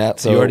doing that.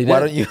 So You already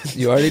why did. don't you?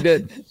 You already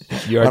did.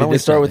 Why don't we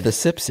start with the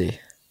Sipsy?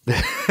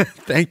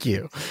 Thank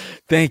you.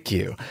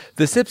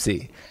 The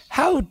Sipsy.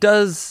 How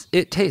does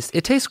it taste?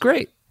 It tastes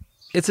great.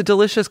 It's a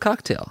delicious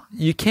cocktail.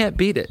 You can't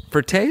beat it.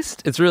 For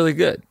taste, it's really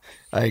good.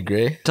 I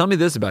agree. Tell me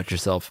this about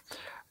yourself.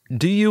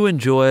 Do you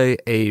enjoy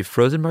a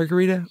frozen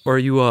margarita or are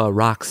you a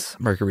rocks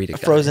margarita guy?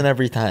 Frozen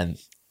every time.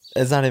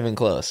 It's not even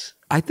close.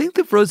 I think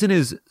the frozen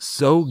is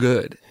so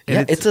good. And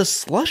Yeah, it's a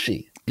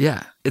slushy.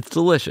 Yeah, it's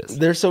delicious.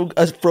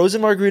 A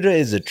frozen margarita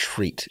is a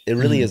treat. It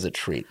really is a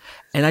treat.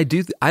 And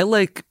I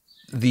like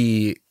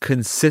the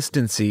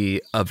consistency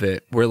of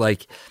it where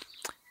like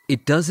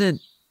it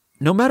doesn't,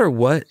 no matter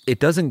what, it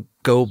doesn't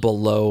go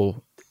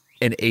below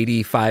an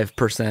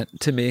 85%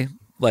 to me.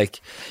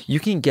 Like you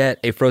can get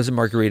a frozen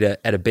margarita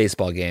at a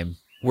baseball game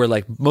where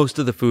like most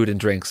of the food and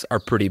drinks are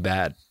pretty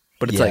bad,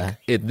 but it's Yeah.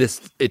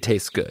 like it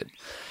tastes good.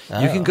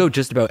 You can go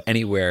just about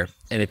anywhere,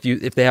 and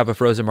if they have a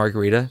frozen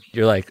margarita,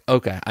 you're like,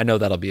 okay, I know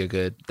that's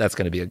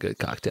going to be a good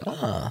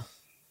cocktail.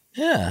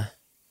 Yeah.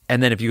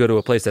 And then if you go to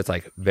a place that's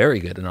like very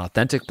good, an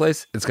authentic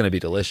place, it's going to be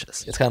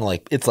delicious. It's kind of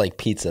like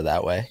pizza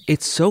that way.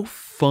 It's so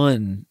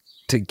fun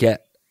to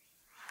get.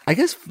 I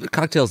guess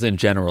cocktails in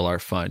general are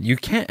fun. You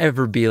can't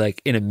ever be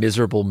like in a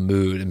miserable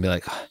mood and be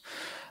like,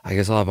 I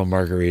guess I'll have a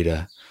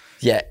margarita.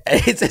 Yeah,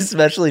 it's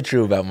especially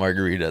true about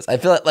margaritas. I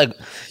feel like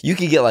you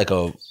could get like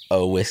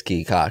a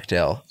whiskey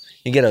cocktail.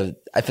 I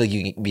feel like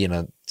you can be in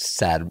a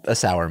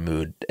sour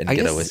mood and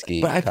get a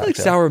whiskey. But I feel like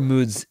cocktail. sour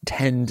moods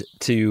tend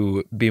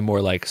to be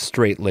more like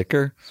straight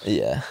liquor.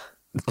 Yeah.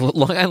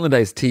 Long Island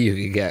iced tea you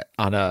can get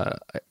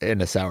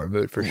in a sour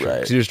mood for sure. Right.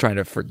 'Cause you're just trying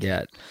to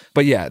forget.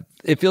 But yeah,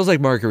 it feels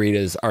like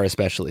margaritas are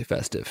especially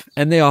festive,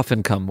 and they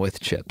often come with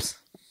chips.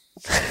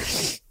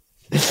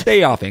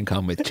 They often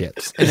come with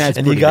chips, and that's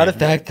And you pretty got to damn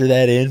factor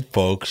that in,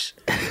 folks.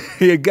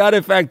 You got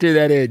to factor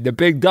that in. The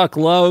big duck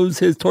loves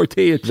his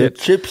tortilla The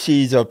chips.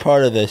 chipsies are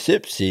part of the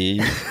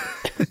sipsies.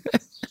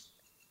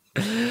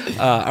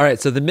 All right,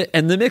 so the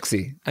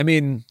mixie. I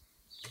mean,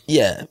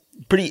 Yeah,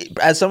 pretty.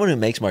 As someone who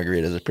makes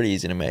margaritas, it's pretty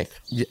easy to make.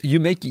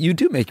 you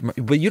do make,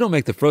 but you don't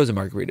make the frozen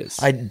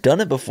margaritas. I'd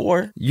done it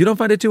before. You don't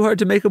find it too hard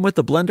to make them with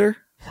the blender?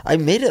 I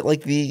made it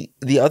like the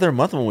other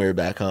month when we were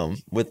back home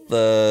with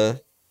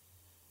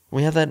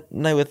we had that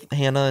night with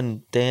Hannah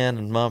and Dan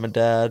and mom and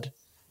dad.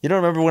 You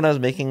don't remember when I was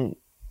making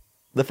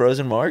the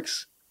frozen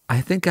marks? I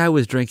think I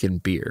was drinking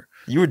beer.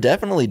 You were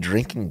definitely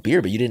drinking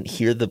beer, but you didn't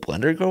hear the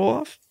blender go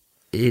off?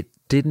 It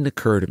didn't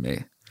occur to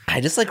me.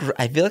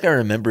 I feel like I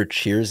remember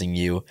cheersing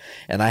you,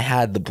 and I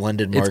had the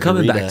blended margarita. It's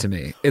coming back to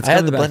me. I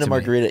had the blended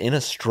margarita in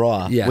a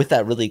straw with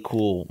that really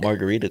cool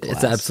margarita glass.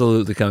 It's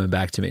absolutely coming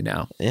back to me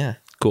now. Yeah.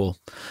 Cool.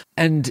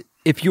 And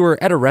if you're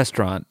at a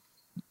restaurant,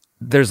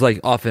 there's like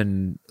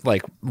often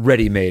like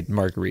ready-made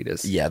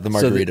margaritas. Yeah, the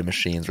margarita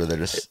machines where they're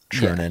just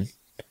churning.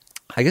 Yeah.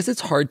 I guess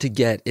it's hard to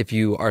get if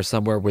you are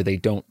somewhere where they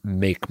don't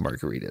make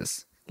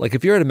margaritas. Like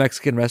if you're at a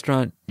Mexican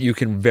restaurant, you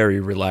can very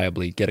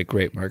reliably get a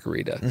great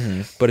margarita.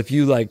 Mm-hmm. But if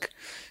you like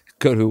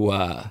go to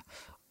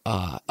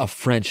a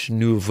French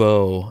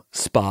Nouveau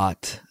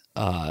spot,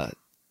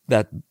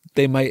 that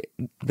they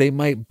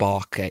might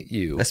balk at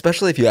you,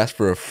 especially if you ask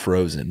for a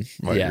frozen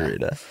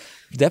margarita.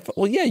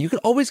 Well, yeah, you can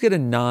always get a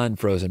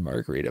non-frozen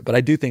margarita, but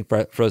I do think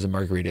frozen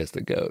margarita is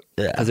the goat.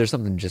 Yeah, because there's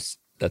something just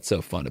that's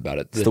so fun about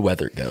it. It's the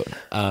weather goat.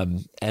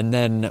 And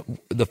then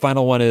the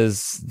final one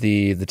is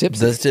the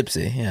tipsy. The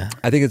tipsy, yeah.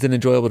 I think it's an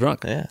enjoyable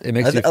drunk. Yeah, it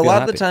makes you feel a lot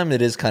happy. of the time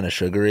it is kind of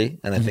sugary,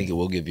 and I think it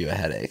will give you a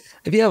headache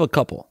if you have a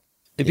couple.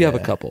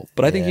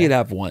 But I think you'd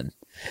have one.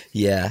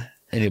 Yeah,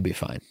 and you'll be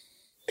fine.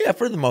 Yeah,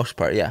 for the most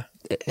part. Yeah,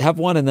 have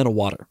one and then a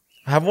water.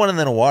 Have one and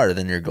then a water,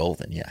 then you're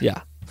golden. Yeah.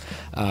 Yeah.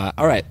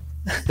 All right.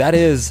 That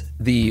is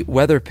the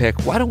weather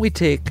pick. Why don't we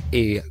take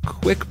a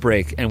quick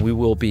break and we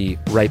will be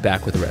right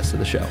back with the rest of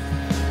the show.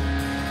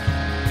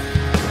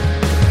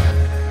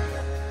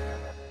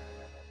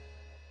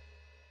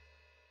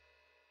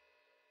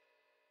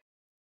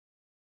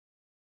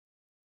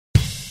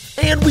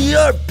 And we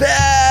are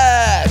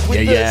back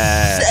with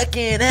the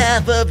second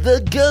half of the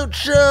Goat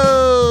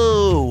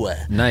Show.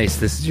 Nice.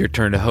 This is your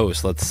turn to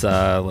host. Let's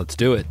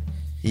do it.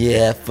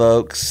 Yeah,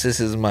 folks. This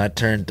is my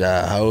turn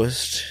to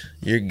host.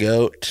 Your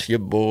goat, your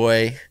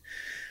boy,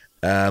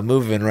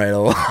 moving right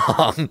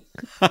along.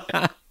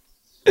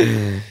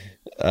 Hey,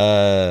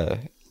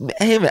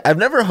 man, I've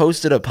never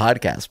hosted a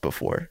podcast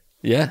before.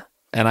 Yeah,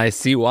 and I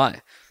see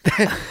why.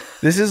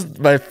 This is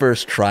my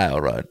first trial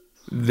run.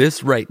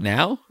 This right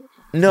now?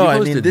 No, I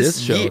mean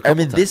this year.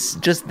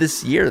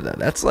 This year though.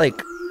 That's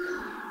like,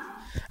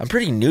 I'm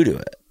pretty new to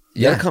it.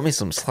 You gotta cut me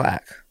some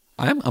slack.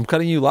 I'm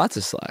cutting you lots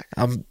of slack.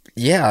 I'm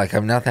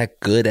not that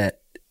good at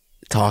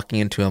talking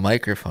into a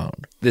microphone.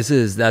 That's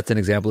an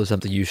example of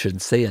something you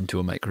shouldn't say into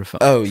a microphone.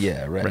 Oh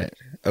yeah, right.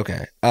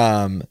 Okay.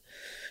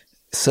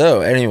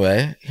 So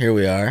anyway, here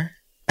we are.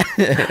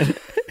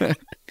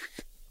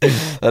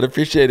 I'd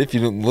appreciate if you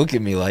didn't look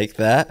at me like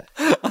that.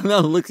 I'm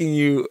not looking at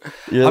you.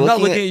 I'm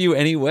not looking at you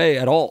anyway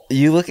at all.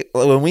 You look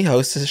when we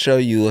host this show.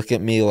 You look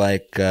at me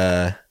like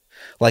a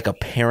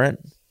parent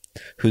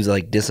who's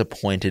like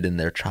disappointed in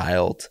their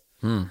child,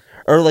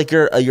 or like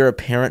you're a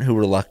parent who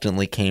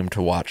reluctantly came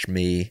to watch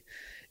me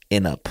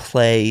in a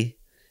play,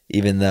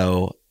 even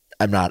though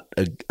I'm not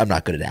good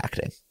at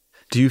acting.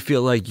 Do you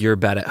feel like you're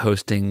bad at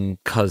hosting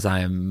because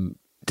I'm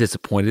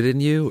disappointed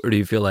in you, or do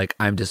you feel like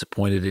I'm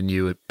disappointed in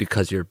you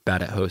because you're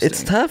bad at hosting?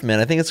 It's tough, man.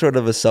 I think it's sort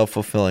of a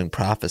self-fulfilling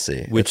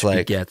prophecy. Which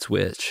begets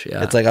which.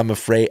 Yeah. It's like I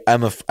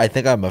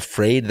think I'm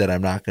afraid that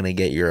I'm not going to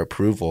get your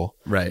approval.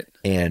 Right.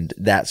 And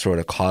that sort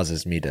of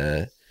causes me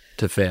to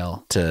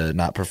fail, to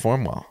not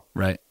perform well.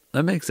 Right.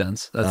 That makes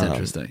sense. That's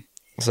interesting.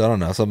 So I don't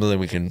know, something that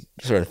we can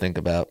sort of think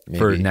about maybe.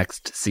 For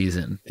next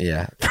season.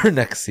 Yeah, for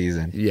next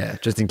season. Yeah,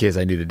 just in case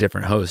I need a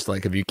different host,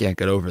 like if you can't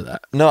get over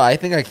that. No, I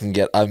think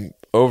I'm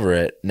over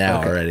it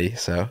now already,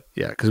 so.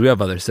 Yeah, because we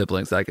have other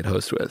siblings that I could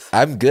host with.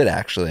 I'm good,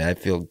 actually. I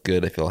feel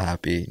good. I feel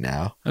happy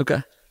now.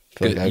 Okay.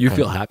 Good. Like you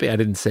feel happy? I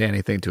didn't say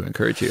anything to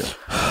encourage you.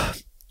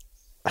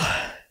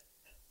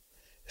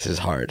 This is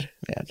hard,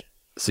 man.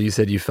 So you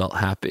said you felt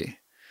happy,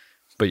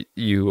 but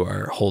you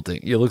are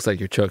holding, it looks like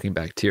you're choking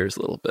back tears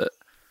a little bit.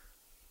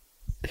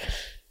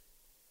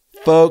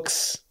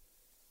 Folks,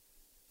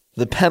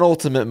 the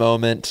penultimate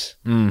moment.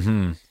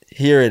 Mm-hmm.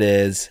 Here it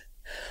is.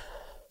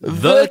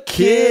 The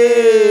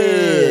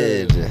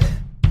Kid.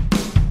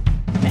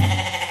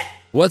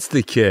 What's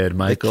the Kid,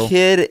 Michael? The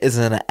Kid is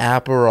an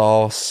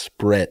Aperol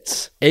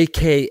Spritz.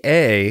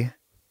 AKA.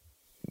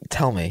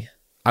 Tell me.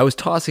 I was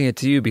tossing it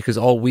to you because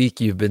all week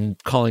you've been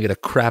calling it a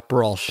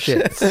Crapperall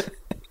Shits.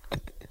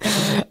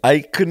 I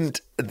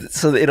couldn't.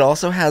 So it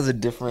also has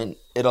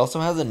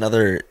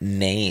another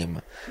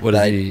name. What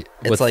is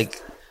it's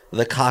like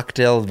the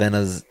cocktail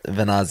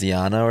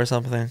Veneziano or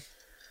something.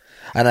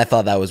 And I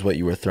thought that was what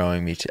you were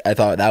throwing me to. I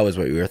thought that was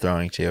what you were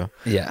throwing to.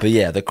 Yeah. But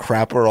yeah, the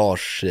Crapperall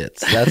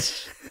Shits.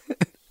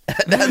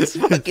 That's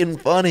fucking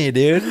funny,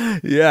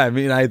 dude. Yeah, I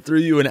mean, I threw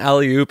you an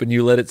alley-oop and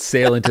you let it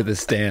sail into the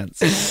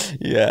stands.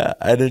 Yeah,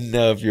 I didn't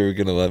know if you were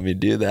gonna let me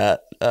do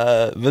that.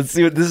 But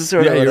see, this is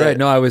sort of. Yeah, you're right.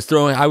 No, I was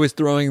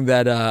throwing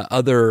that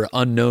other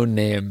unknown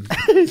name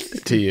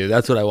to you.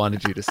 That's what I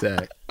wanted you to say.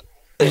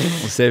 We'll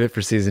save it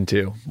for season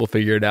 2. We'll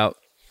figure it out.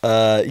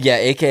 Yeah,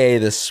 AKA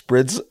the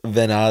Spritz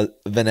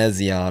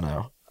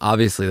Veneziano.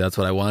 Obviously, that's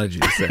what I wanted you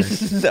to say.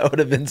 That would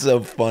have been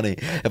so funny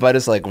if I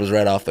just was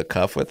right off the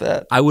cuff with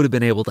that. I would have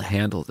been able to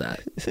handle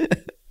that.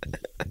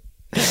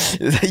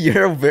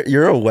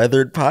 You're a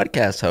weathered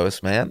podcast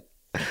host, man.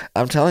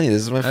 I'm telling you,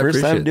 this is my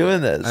first time doing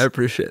this. I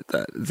appreciate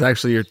that. It's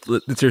actually your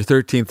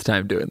 13th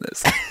time doing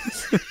this.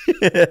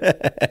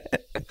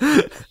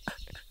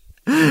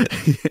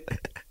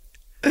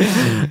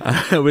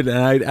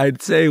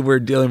 I'd say we're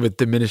dealing with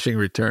diminishing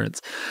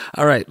returns.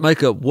 All right,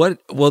 Micah,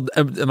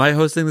 am I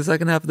hosting the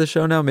second half of the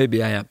show now?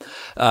 Maybe I am.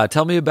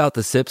 Tell me about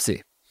the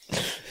Sipsy.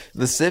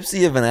 The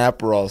Sipsy of an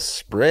Aperol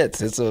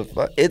Spritz.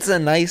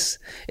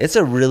 It's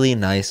a really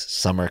nice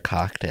summer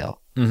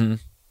cocktail. Mm-hmm.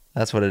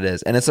 That's what it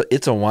is. And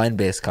it's a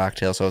wine-based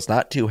cocktail, so it's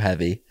not too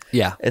heavy.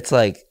 Yeah. It's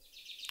like,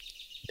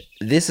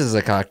 this is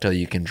a cocktail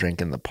you can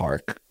drink in the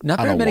park. Not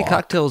very many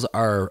cocktails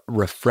are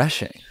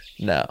refreshing.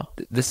 No.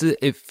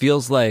 It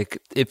feels like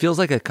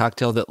a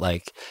cocktail that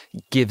like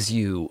gives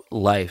you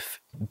life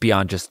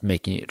beyond just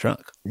making you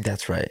drunk.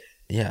 That's right.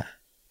 Yeah.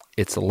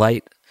 It's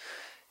light.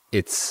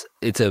 It's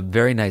a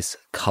very nice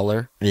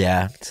color.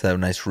 Yeah, it's that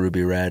nice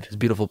ruby red. It's a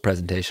beautiful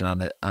presentation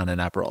on an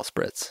Aperol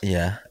Spritz.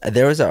 Yeah.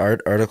 There was an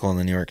article in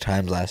the New York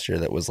Times last year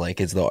that was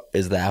like, is the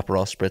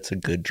Aperol Spritz a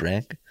good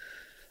drink?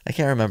 I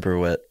can't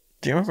remember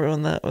do you remember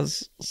when that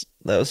was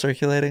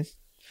circulating?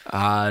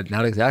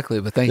 Not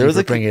exactly, but thank you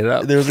for bringing it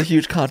up. There was a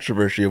huge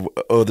controversy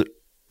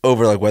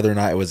over like whether or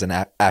not it was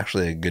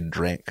actually a good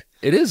drink.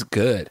 It is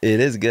good. It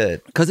is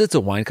good. Because it's a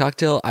wine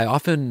cocktail, I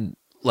often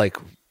like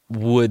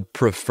would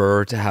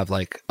prefer to have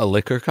like a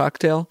liquor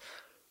cocktail.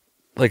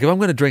 Like if I'm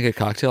going to drink a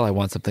cocktail, I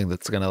want something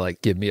that's going to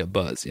like give me a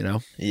buzz, you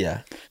know?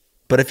 Yeah.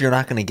 But if you're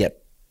not going to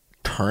get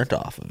turned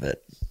off of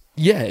it.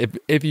 Yeah,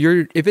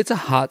 if it's a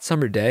hot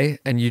summer day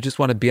and you just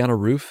want to be on a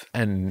roof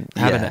and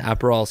have an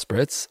Aperol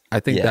Spritz, I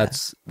think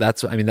that's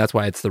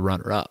why it's the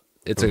runner up.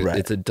 It's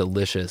a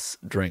delicious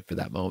drink for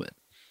that moment.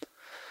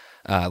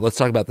 Let's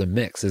talk about the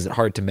mix. Is it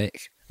hard to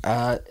make?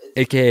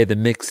 AKA the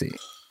Mixie.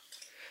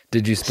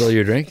 Did you spill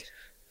your drink?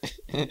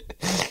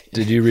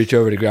 Did you reach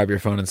over to grab your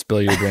phone and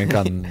spill your drink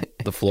on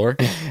the floor?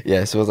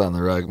 Yeah, it was on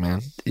the rug, man.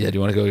 Yeah, do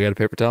you want to go get a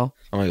paper towel?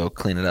 I'm going to go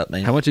clean it up,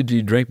 man. How much did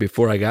you drink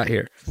before I got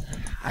here?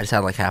 I just had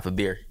like half a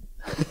beer.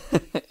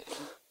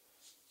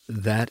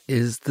 That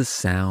is the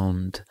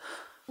sound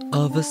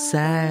of a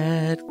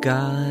sad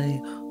guy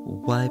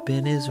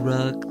wiping his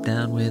rug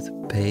down with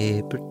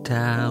paper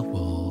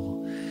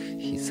towel.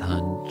 He's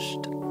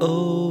hunched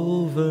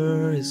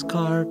over his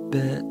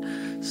carpet,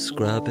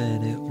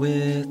 scrubbing it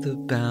with a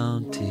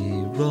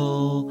Bounty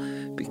roll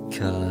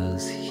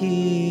because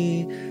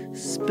he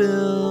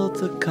spilled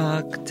the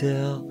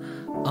cocktail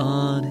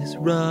on his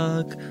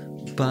rug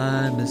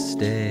by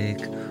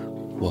mistake.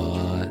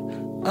 What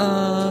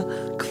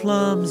a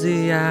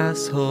clumsy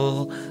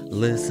asshole.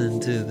 Listen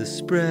to the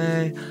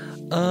spray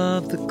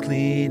of the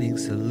cleaning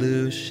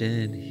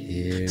solution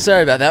here.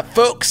 Sorry about that,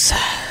 folks.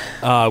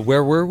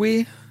 Where were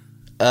we?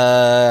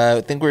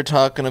 I think we're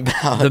talking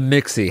about the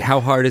Mixie. How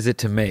hard is it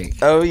to make?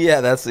 Oh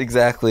yeah, that's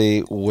exactly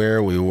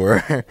where we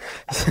were.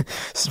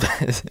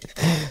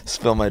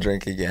 Spill my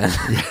drink again.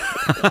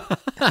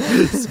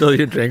 Spill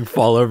your drink,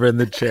 fall over in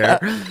the chair.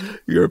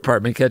 Your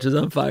apartment catches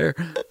on fire.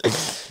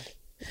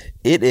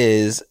 It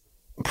is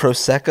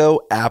Prosecco,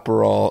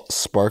 Aperol,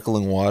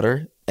 sparkling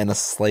water, and a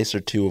slice or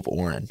two of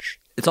orange.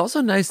 It's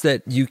also nice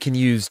that you can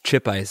use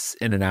chip ice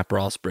in an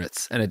Aperol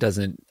Spritz, and it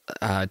doesn't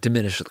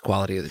diminish the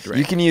quality of the drink.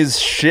 You can use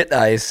shit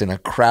ice in a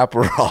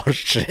Craperol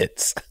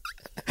Shits.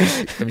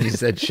 I mean, you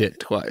said shit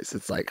twice.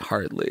 It's like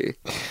hardly.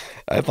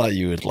 I thought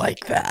you would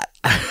like that.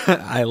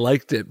 I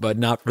liked it, but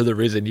not for the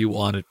reason you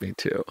wanted me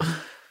to.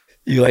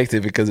 You liked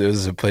it because it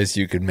was a place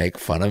you could make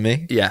fun of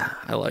me? Yeah,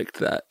 I liked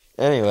that.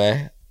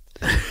 Anyway,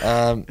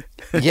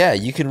 yeah,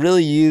 you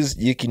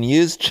can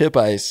use chip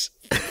ice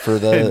for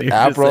the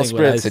Aperol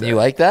Spritz, and you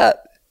like that?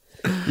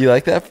 You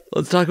like that?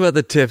 Let's talk about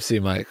the Tipsy,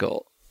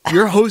 Michael.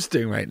 You're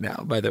hosting right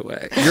now, by the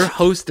way. You're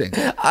hosting.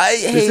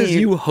 This is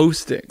you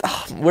hosting.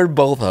 We're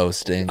both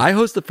hosting. I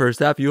host the first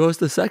half. You host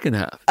the second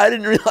half. I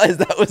didn't realize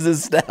that was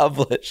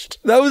established.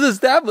 That was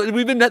established.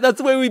 That's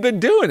the way we've been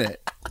doing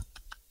it.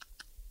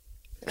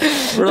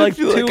 For like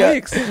 2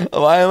 weeks.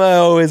 Why am I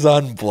always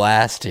on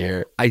blast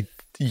here?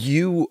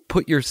 You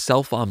put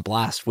yourself on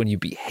blast when you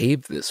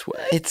behave this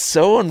way. It's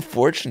so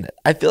unfortunate.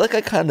 I feel like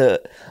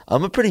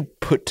I'm a pretty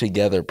put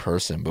together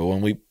person, but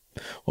when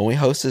we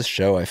host this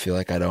show, I feel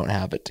like I don't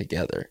have it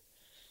together.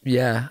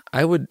 Yeah,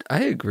 I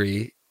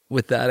agree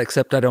with that,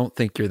 except I don't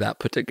think you're that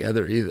put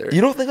together either.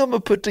 You don't think I'm a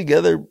put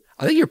together?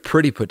 I think you're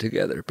pretty put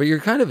together, but you're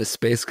kind of a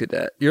space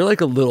cadet. You're like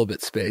a little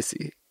bit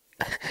spacey.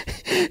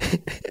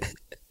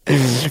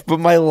 But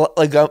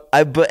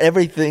but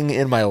everything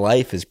in my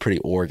life is pretty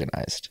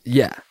organized.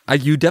 Yeah,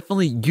 you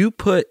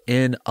put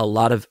in a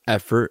lot of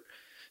effort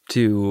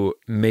to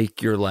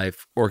make your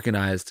life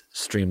organized,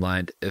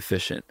 streamlined,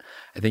 efficient.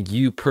 I think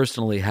you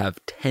personally have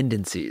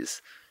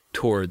tendencies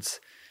towards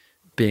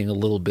being a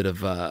little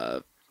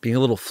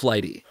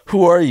flighty.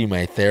 Who are you,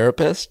 my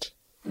therapist?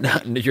 No,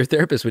 your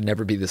therapist would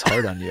never be this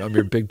hard on you. I'm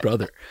your big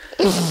brother.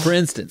 For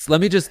instance,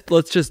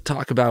 let's just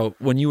talk about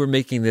when you were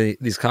making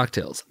these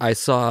cocktails. I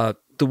saw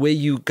the way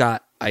you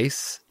got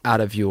ice out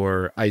of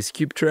your ice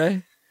cube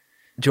tray.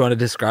 Do you want to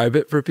describe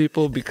it for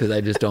people? Because I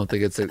just don't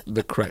think it's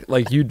the correct.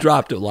 Like, you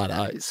dropped a lot of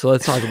ice. So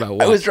let's talk about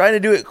what. I was trying to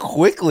do it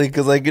quickly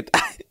because I could.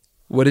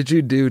 What did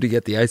you do to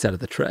get the ice out of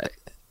the tray?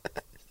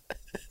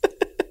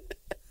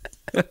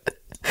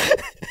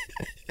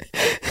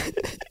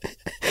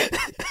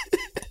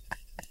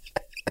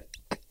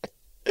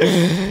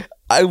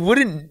 I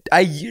wouldn't.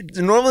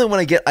 Normally when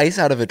I get ice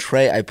out of a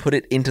tray, I put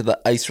it into the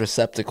ice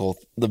receptacle,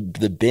 the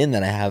bin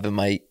that I have in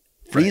my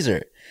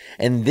freezer.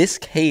 In this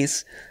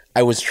case,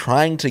 I was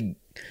trying to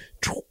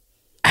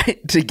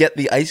get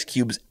the ice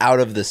cubes out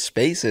of the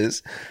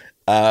spaces,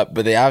 but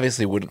they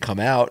obviously wouldn't come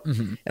out.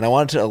 Mm-hmm. And I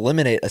wanted to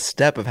eliminate a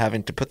step of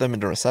having to put them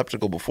into a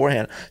receptacle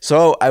beforehand.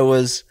 So I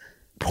was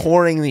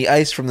pouring the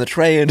ice from the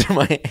tray into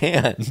my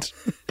hand.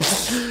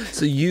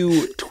 So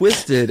you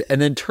twisted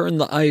and then turned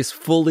the ice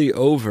fully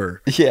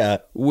over. Yeah.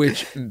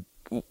 Which...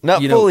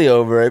 Not fully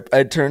over.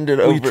 I turned it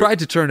over. Well, you tried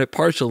to turn it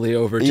partially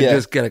over to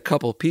just get a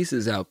couple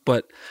pieces out.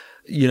 But,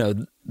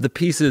 the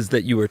pieces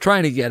that you were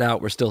trying to get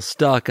out were still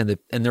stuck. And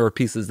there were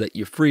pieces that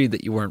you freed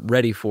that you weren't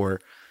ready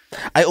for.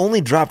 I only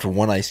dropped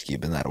one ice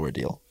cube in that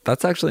ordeal.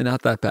 That's actually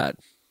not that bad.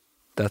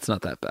 That's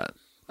not that bad.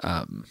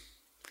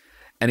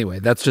 Anyway,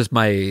 that's just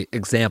my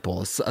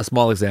example, a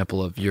small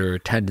example of your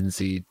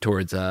tendency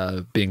towards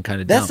being kind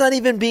of dumb. That's not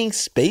even being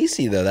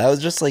spacey, though. That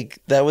was just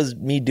that was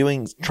me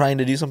trying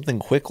to do something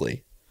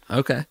quickly.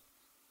 Okay.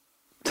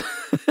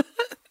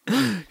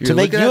 To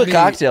make you a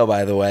cocktail,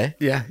 by the way.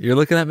 Yeah, you're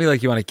looking at me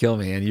like you want to kill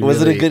me. And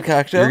was it a good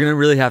cocktail? You're going to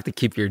really have to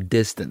keep your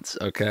distance,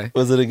 okay?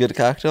 Was it a good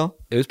cocktail?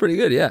 It was pretty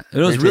good, yeah. It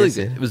was really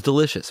good. It was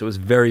delicious. It was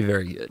very,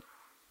 very good.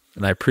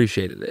 And I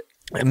appreciated it.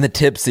 I'm the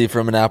tipsy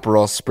from an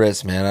Aperol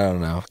Spritz, man. I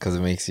don't know, because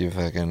it makes you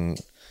fucking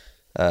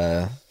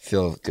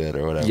feel good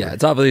or whatever. Yeah,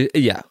 it's obviously,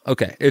 yeah,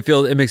 okay.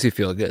 It makes you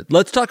feel good.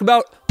 Let's talk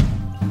about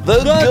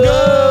the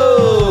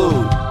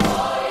GOAT!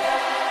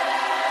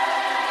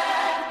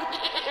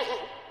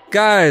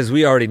 Guys,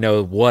 we already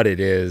know what it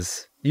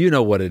is. You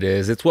know what it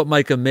is. It's what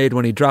Micah made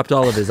when he dropped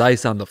all of his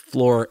ice on the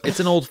floor. It's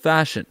an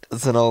old-fashioned.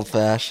 It's an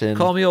old-fashioned.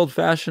 Call me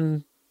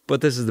old-fashioned,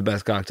 but this is the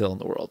best cocktail in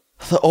the world.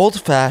 The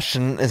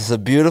old-fashioned is a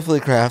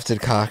beautifully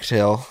crafted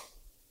cocktail.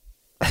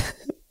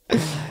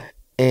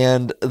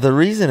 And the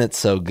reason it's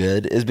so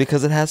good is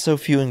because it has so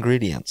few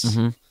ingredients.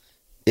 Mm-hmm.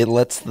 It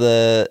lets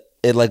the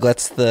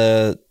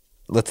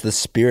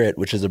spirit,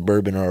 which is a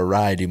bourbon or a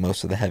rye, do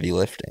most of the heavy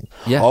lifting.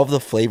 Yeah. All of the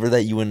flavor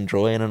that you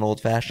enjoy in an old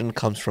fashioned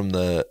comes from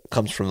the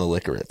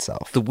liquor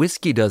itself. The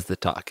whiskey does the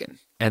talking,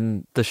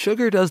 and the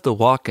sugar does the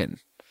walking.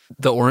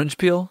 The orange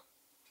peel,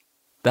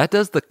 that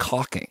does the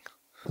caulking.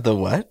 The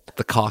what?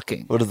 The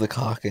caulking. What is the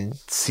caulking?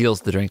 It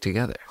seals the drink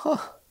together. Huh.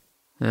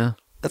 Yeah.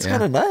 That's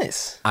kind of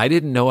nice. I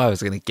didn't know I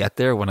was going to get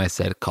there when I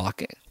said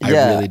caulking. Yeah,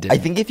 I really didn't. I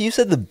think if you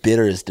said the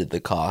bitters did the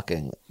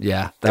caulking.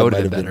 Yeah, that would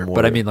have been better.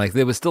 But I mean,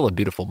 it was still a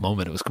beautiful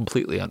moment. It was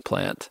completely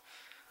unplanned.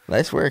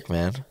 Nice work,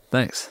 man.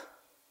 Thanks.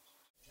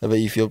 I bet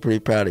you feel pretty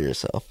proud of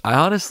yourself. I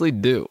honestly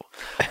do.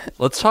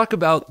 Let's talk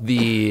about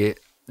the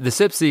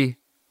Sipsy.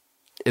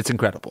 It's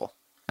incredible.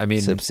 I mean,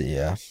 Sipsy,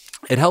 yeah.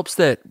 It helps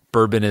that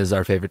bourbon is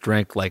our favorite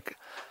drink.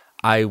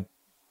 I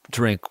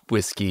drink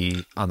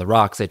whiskey on the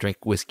rocks. I drink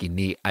whiskey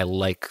neat. I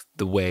like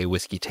the way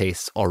whiskey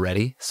tastes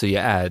already. So you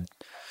add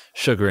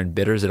sugar and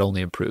bitters, it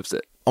only improves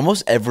it.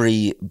 Almost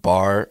every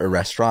bar or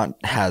restaurant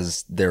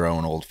has their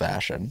own old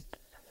fashioned.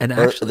 And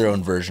actually, their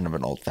own version of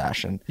an old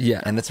fashioned.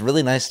 Yeah. And it's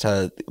really nice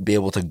to be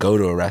able to go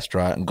to a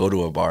restaurant and go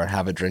to a bar and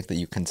have a drink that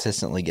you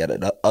consistently get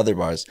at other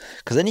bars.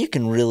 Because then you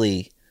can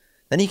really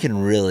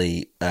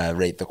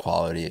rate the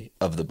quality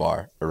of the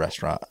bar or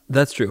restaurant.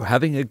 That's true.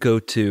 Having a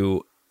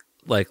go-to,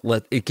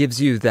 it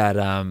gives you that,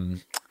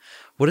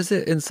 what is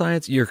it in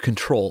science? Your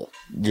control.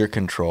 Your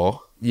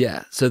control.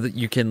 Yeah. So that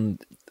you can,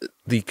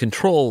 the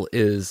control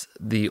is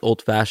the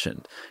old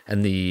fashioned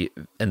and the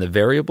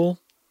variable.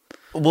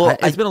 Well,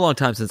 it's been a long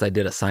time since I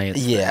did a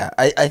science thing.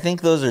 I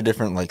think those are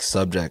different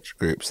subject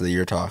groups that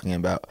you're talking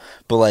about.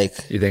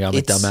 But you think I'm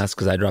a dumbass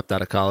because I dropped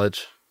out of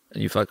college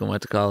and you fucking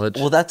went to college?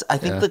 Well, I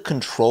think the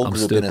control group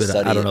stupid. in a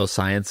study. I don't know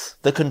science.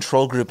 The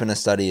control group in a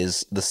study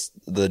is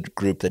the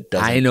group that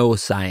doesn't. I know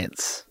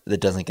science. That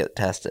doesn't get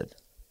tested.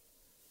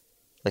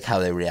 Like how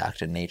they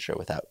react in nature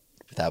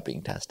without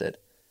being tested.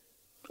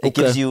 It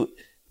gives you.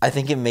 I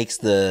think it makes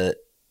the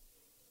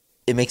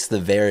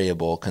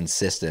variable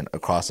consistent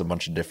across a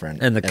bunch of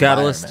different and the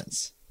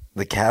catalyst.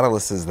 The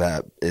catalyst is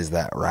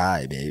that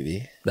rye,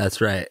 baby.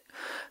 That's right.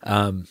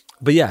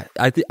 But yeah,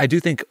 I do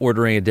think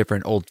ordering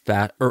an old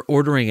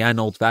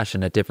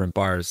fashioned at different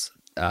bars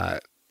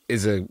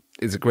is a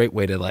great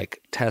way to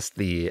test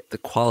the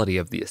quality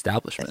of the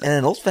establishment. And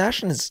an old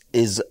fashioned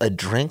is a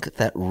drink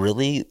that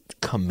really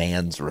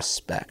commands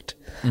respect.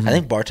 Mm-hmm. I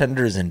think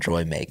bartenders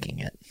enjoy making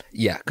it.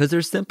 Yeah, because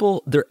they're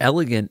simple, they're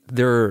elegant,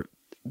 they're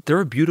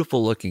a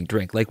beautiful looking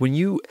drink.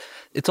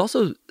 It's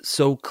also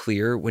so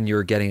clear when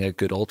you're getting a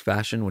good old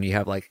fashioned when you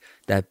have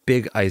that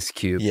big ice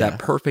cube, that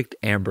perfect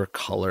amber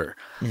color,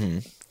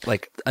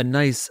 a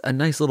nice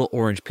little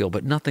orange peel,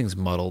 but nothing's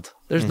muddled.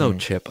 There's no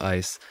chip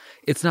ice.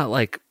 It's not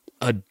like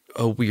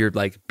a weird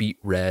beet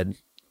red.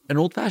 An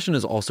old fashioned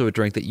is also a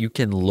drink that you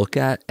can look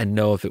at and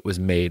know if it was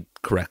made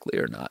correctly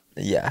or not.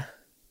 Yeah,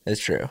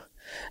 it's true.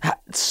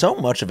 So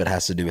much of it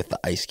has to do with the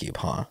ice cube,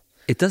 huh?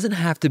 It doesn't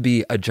have to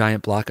be a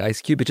giant block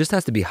ice cube. It just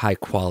has to be high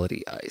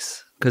quality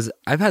ice. Because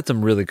I've had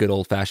some really good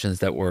old fashions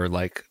that were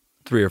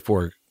 3 or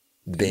 4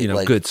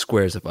 good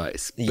squares of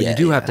ice. But Yeah, you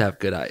do have yeah. to have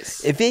good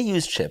ice. If they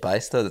use chip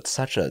ice, though, that's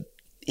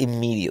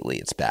immediately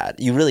it's bad.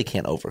 You really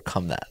can't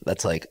overcome that.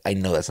 That's like, I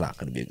know that's not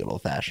going to be a good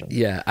old fashioned.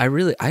 Yeah,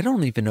 I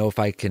don't even know if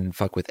I can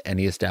fuck with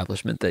any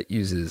establishment that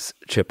uses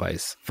chip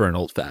ice for an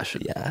old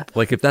fashioned. Yeah.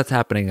 Like if that's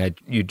happening,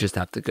 you just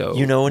have to go.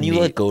 You know, when you neat.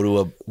 like go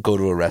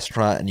to a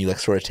restaurant and you like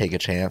sort of take a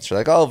chance, you're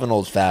like, I'll have an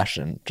old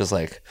fashioned, just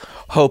like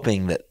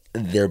hoping that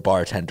their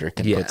bartender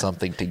can Yeah. put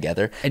something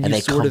together, And and you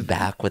they sort come of-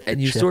 back with the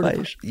and you chip sort of-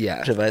 ice,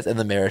 yeah. chip ice and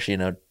the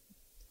maraschino.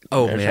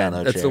 Oh Maraschino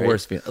man, that's the cherry.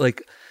 worst feeling.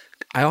 Like,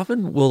 I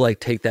often will like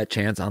take that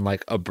chance on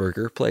like a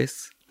burger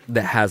place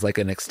that has like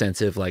an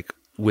extensive like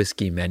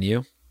whiskey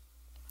menu.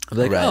 I'm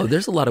like, Right. oh,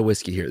 there's a lot of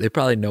whiskey here. They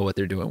probably know what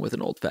they're doing with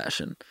an old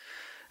fashioned,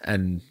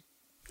 and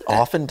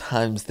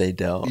Oftentimes they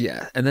don't.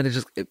 yeah, and then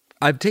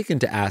I've taken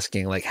to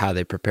asking like how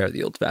they prepare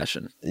the old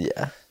fashioned,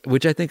 Yeah.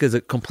 which I think is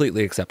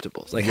completely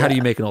acceptable. It's like, how do Yeah.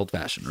 you make an old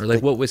fashioned, or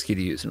like what whiskey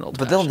do you use in an old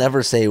But fashioned? they'll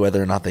never say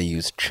whether or not they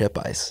use chip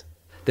ice.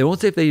 They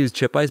won't say if they use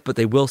chip ice, but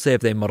they will say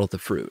if they muddle the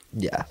fruit.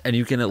 Yeah. And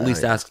you can at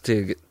least yeah. ask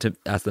to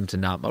ask them to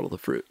not muddle the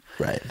fruit.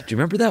 Right. Do you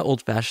remember that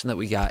old fashioned that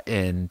we got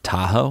in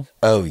Tahoe?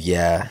 Oh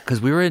yeah.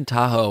 Because we were in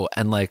Tahoe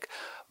and like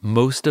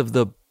most of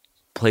the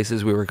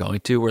places we were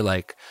going to were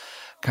like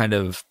kind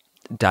of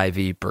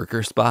divey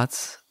burger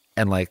spots,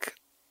 and like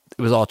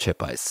it was all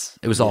chip ice.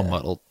 It was all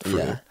muddled fruit.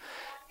 Yeah.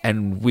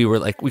 And we were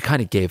like, we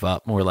kind of gave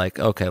up. And we're like,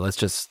 okay,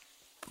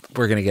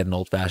 we're gonna get an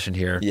old fashioned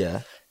here.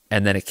 Yeah.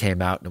 And then it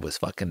came out and it was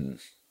fucking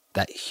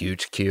that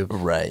huge cube.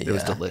 Right. It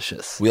was yeah.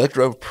 delicious. We like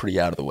drove pretty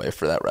out of the way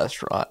for that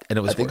restaurant, And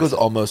it was I think worth it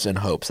was almost in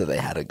hopes that they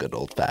had a good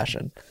old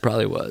fashioned.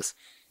 Probably was.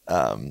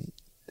 Yeah,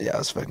 it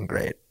was fucking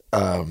great.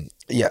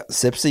 Yeah,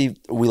 Sipsy,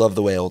 we love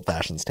the way old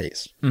fashions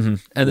taste. And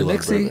the We love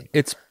Nixie, bourbon.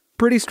 it's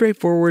pretty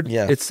straightforward.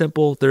 Yeah. It's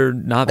simple. They're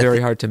not very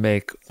hard to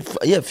make.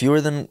 Yeah,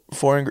 fewer than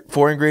four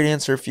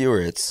ingredients or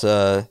fewer. It's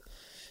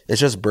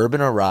just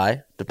bourbon or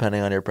rye,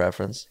 depending on your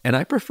preference. And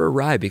I prefer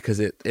rye because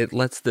it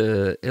lets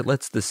the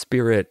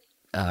spirit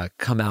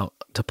come out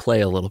to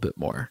play a little bit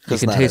more. You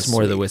It's can not taste as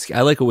more of the sweet. whiskey.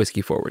 I like a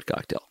whiskey forward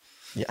cocktail.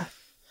 Yeah.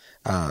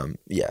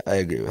 Yeah, I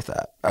agree with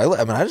that. I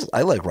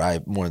like rye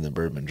more than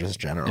bourbon, just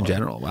generally. In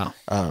general, wow.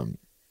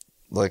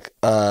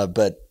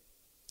 But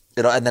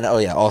and then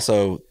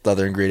also the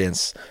other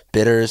ingredients: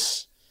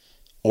 bitters,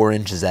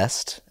 orange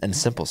zest, and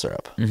simple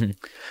syrup.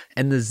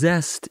 And the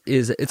zest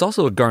it's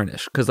also a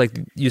garnish because like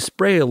you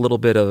spray a little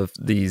bit of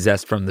the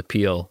zest from the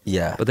peel.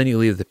 Yeah. But then you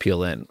leave the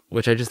peel in,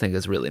 which I just think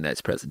is really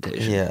nice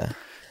presentation. Yeah,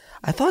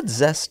 I thought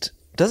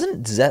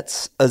doesn't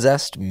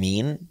zest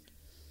mean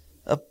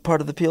a part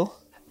of the peel?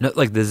 No,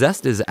 like the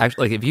zest is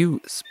actually like if you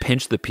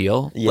pinch the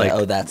peel. Yeah,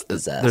 like, that's the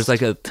zest. There's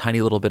like a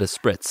tiny little bit of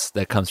spritz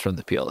that comes from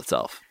the peel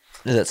itself.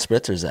 Is that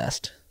spritz or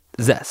zest?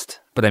 Zest,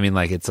 but I mean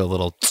like it's a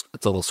little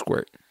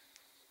squirt,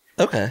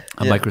 Okay,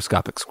 a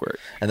microscopic squirt,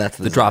 and that's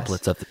the zest.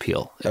 droplets of the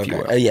peel, if you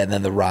Okay. will. Oh, yeah, and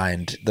then the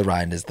rind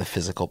is the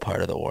physical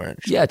part of the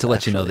orange. Yeah, to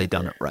let you know Actually, they've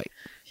done it right.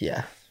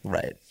 Yeah,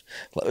 right.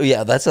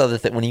 Yeah, that's the other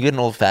thing. When you get an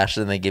old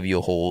fashioned, they give you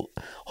a whole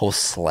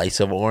slice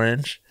of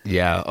orange.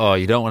 Yeah. Oh,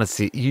 you don't want to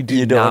see. You do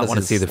You don't not wanna want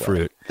to see see the slice.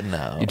 fruit.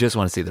 No. You just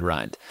want to see the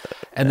rind.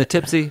 And the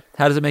tipsy.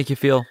 How does it make you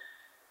feel?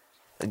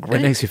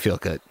 Great. It makes you feel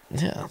good.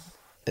 Yeah,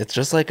 it's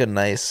just like a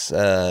nice,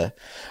 a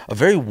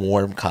very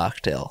warm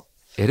cocktail.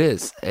 It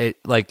is. It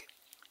like.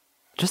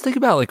 Just think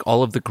about like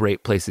all of the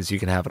great places you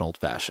can have an old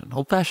fashioned.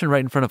 Old fashioned right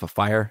in front of a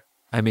fire.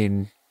 I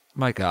mean,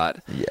 my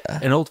God. Yeah.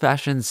 An old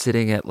fashioned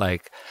sitting at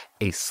like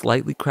a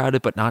slightly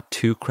crowded but not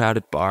too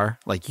crowded bar.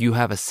 Like you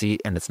have a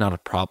seat and it's not a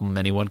problem.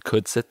 Anyone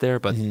could sit there,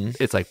 but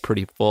it's like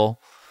pretty full.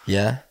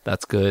 Yeah,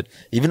 That's good.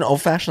 even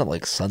old fashioned at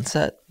like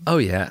sunset. Oh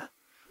yeah.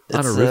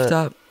 On a It's,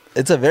 rooftop.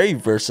 It's a very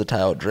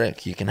versatile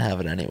drink. You can have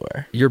it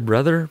anywhere. Your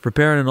brother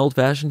preparing an old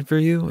fashioned for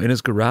you in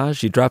his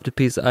garage. You dropped a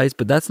piece of ice,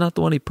 but that's not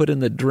the one he put in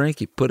the drink.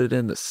 He put it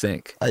in the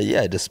sink.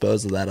 Yeah,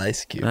 dispose of that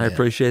ice cube. And I man.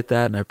 appreciate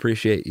that, and I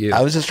appreciate you.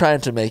 I was just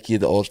trying to make you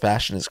the old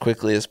fashioned as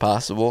quickly as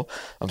possible.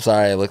 I'm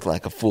sorry I looked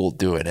like a fool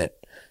doing it.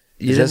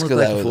 You just didn't look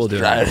 'cause like I a fool was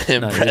doing trying it. to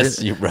No, impress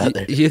didn't- you,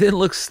 brother. You didn't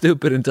look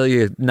stupid until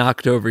you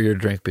knocked over your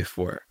drink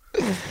before.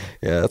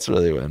 Yeah, that's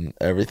really when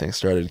everything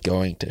started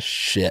going to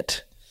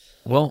shit.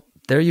 Well,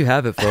 there you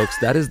have it, folks.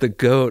 That is the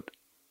GOAT,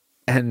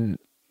 and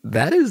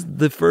that is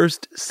the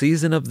first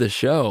season of the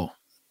show.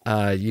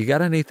 You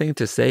got anything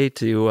to say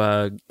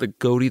to the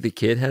Goaty the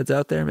Kid heads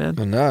out there, man?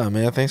 No,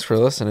 man. Thanks for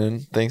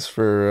listening. Thanks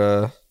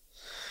for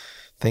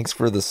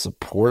the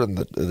support and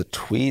the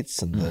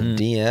tweets and the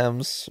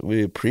DMs.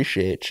 We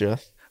appreciate you.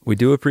 We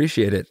do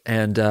appreciate it,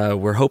 and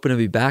we're hoping to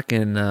be back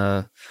in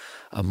a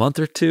month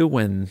or two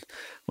when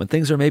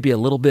things are maybe a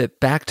little bit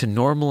back to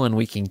normal and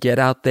we can get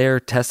out there,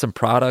 test some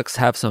products,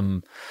 have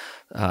some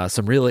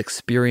real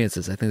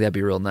experiences. I think that'd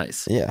be real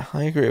nice. Yeah,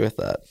 I agree with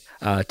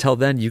that. Till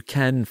then, you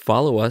can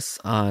follow us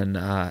on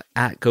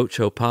at Goat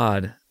Show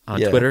Pod on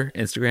Yeah. Twitter,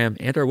 Instagram,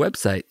 and our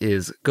website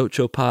is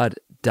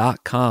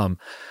goatshowpod.com,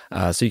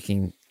 so you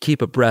can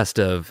keep abreast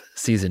of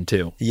season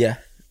 2. Yeah.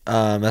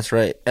 That's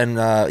right. And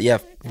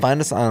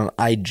find us on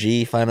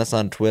IG, find us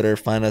on Twitter,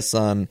 find us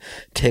on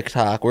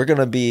TikTok. We're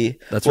gonna be.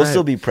 That's we'll right.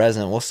 still be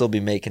present. We'll still be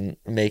making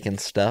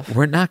stuff.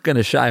 We're not going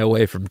to shy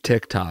away from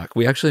TikTok.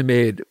 We actually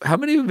made, how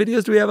many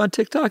videos do we have on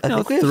TikTok now?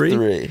 I think we have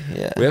three.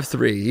 Yeah, We have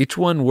 3. Each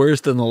one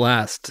worse than the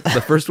last.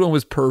 The first one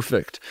was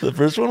perfect. the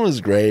first one was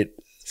great.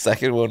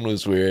 Second one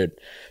was weird.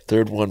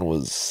 Third one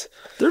was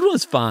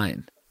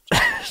fine.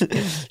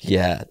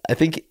 yeah. I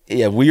think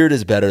weird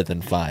is better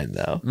than fine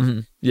though.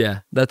 Yeah,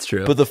 that's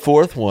true. But the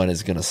fourth one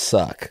is gonna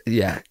suck.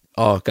 yeah.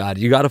 Oh God,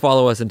 you got to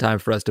follow us in time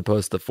for us to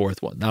post the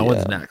 4th one. That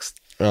one's next.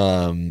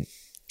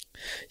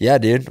 Yeah,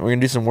 dude, we're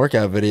gonna do some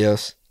workout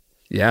videos.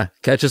 Yeah,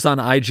 catch us on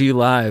IG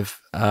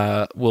Live.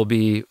 We'll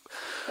be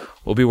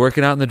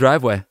working out in the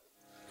driveway.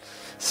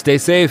 Stay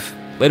safe.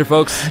 Later,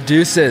 folks.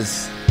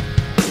 Deuces.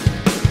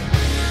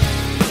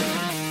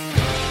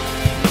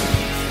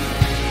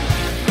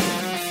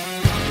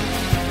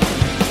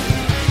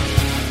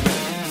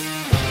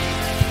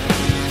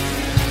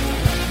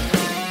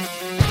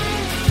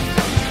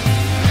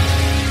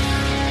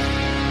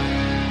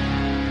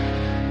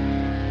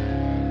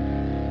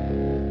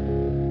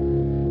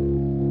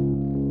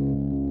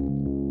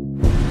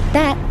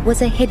 That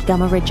was a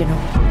HeadGum original.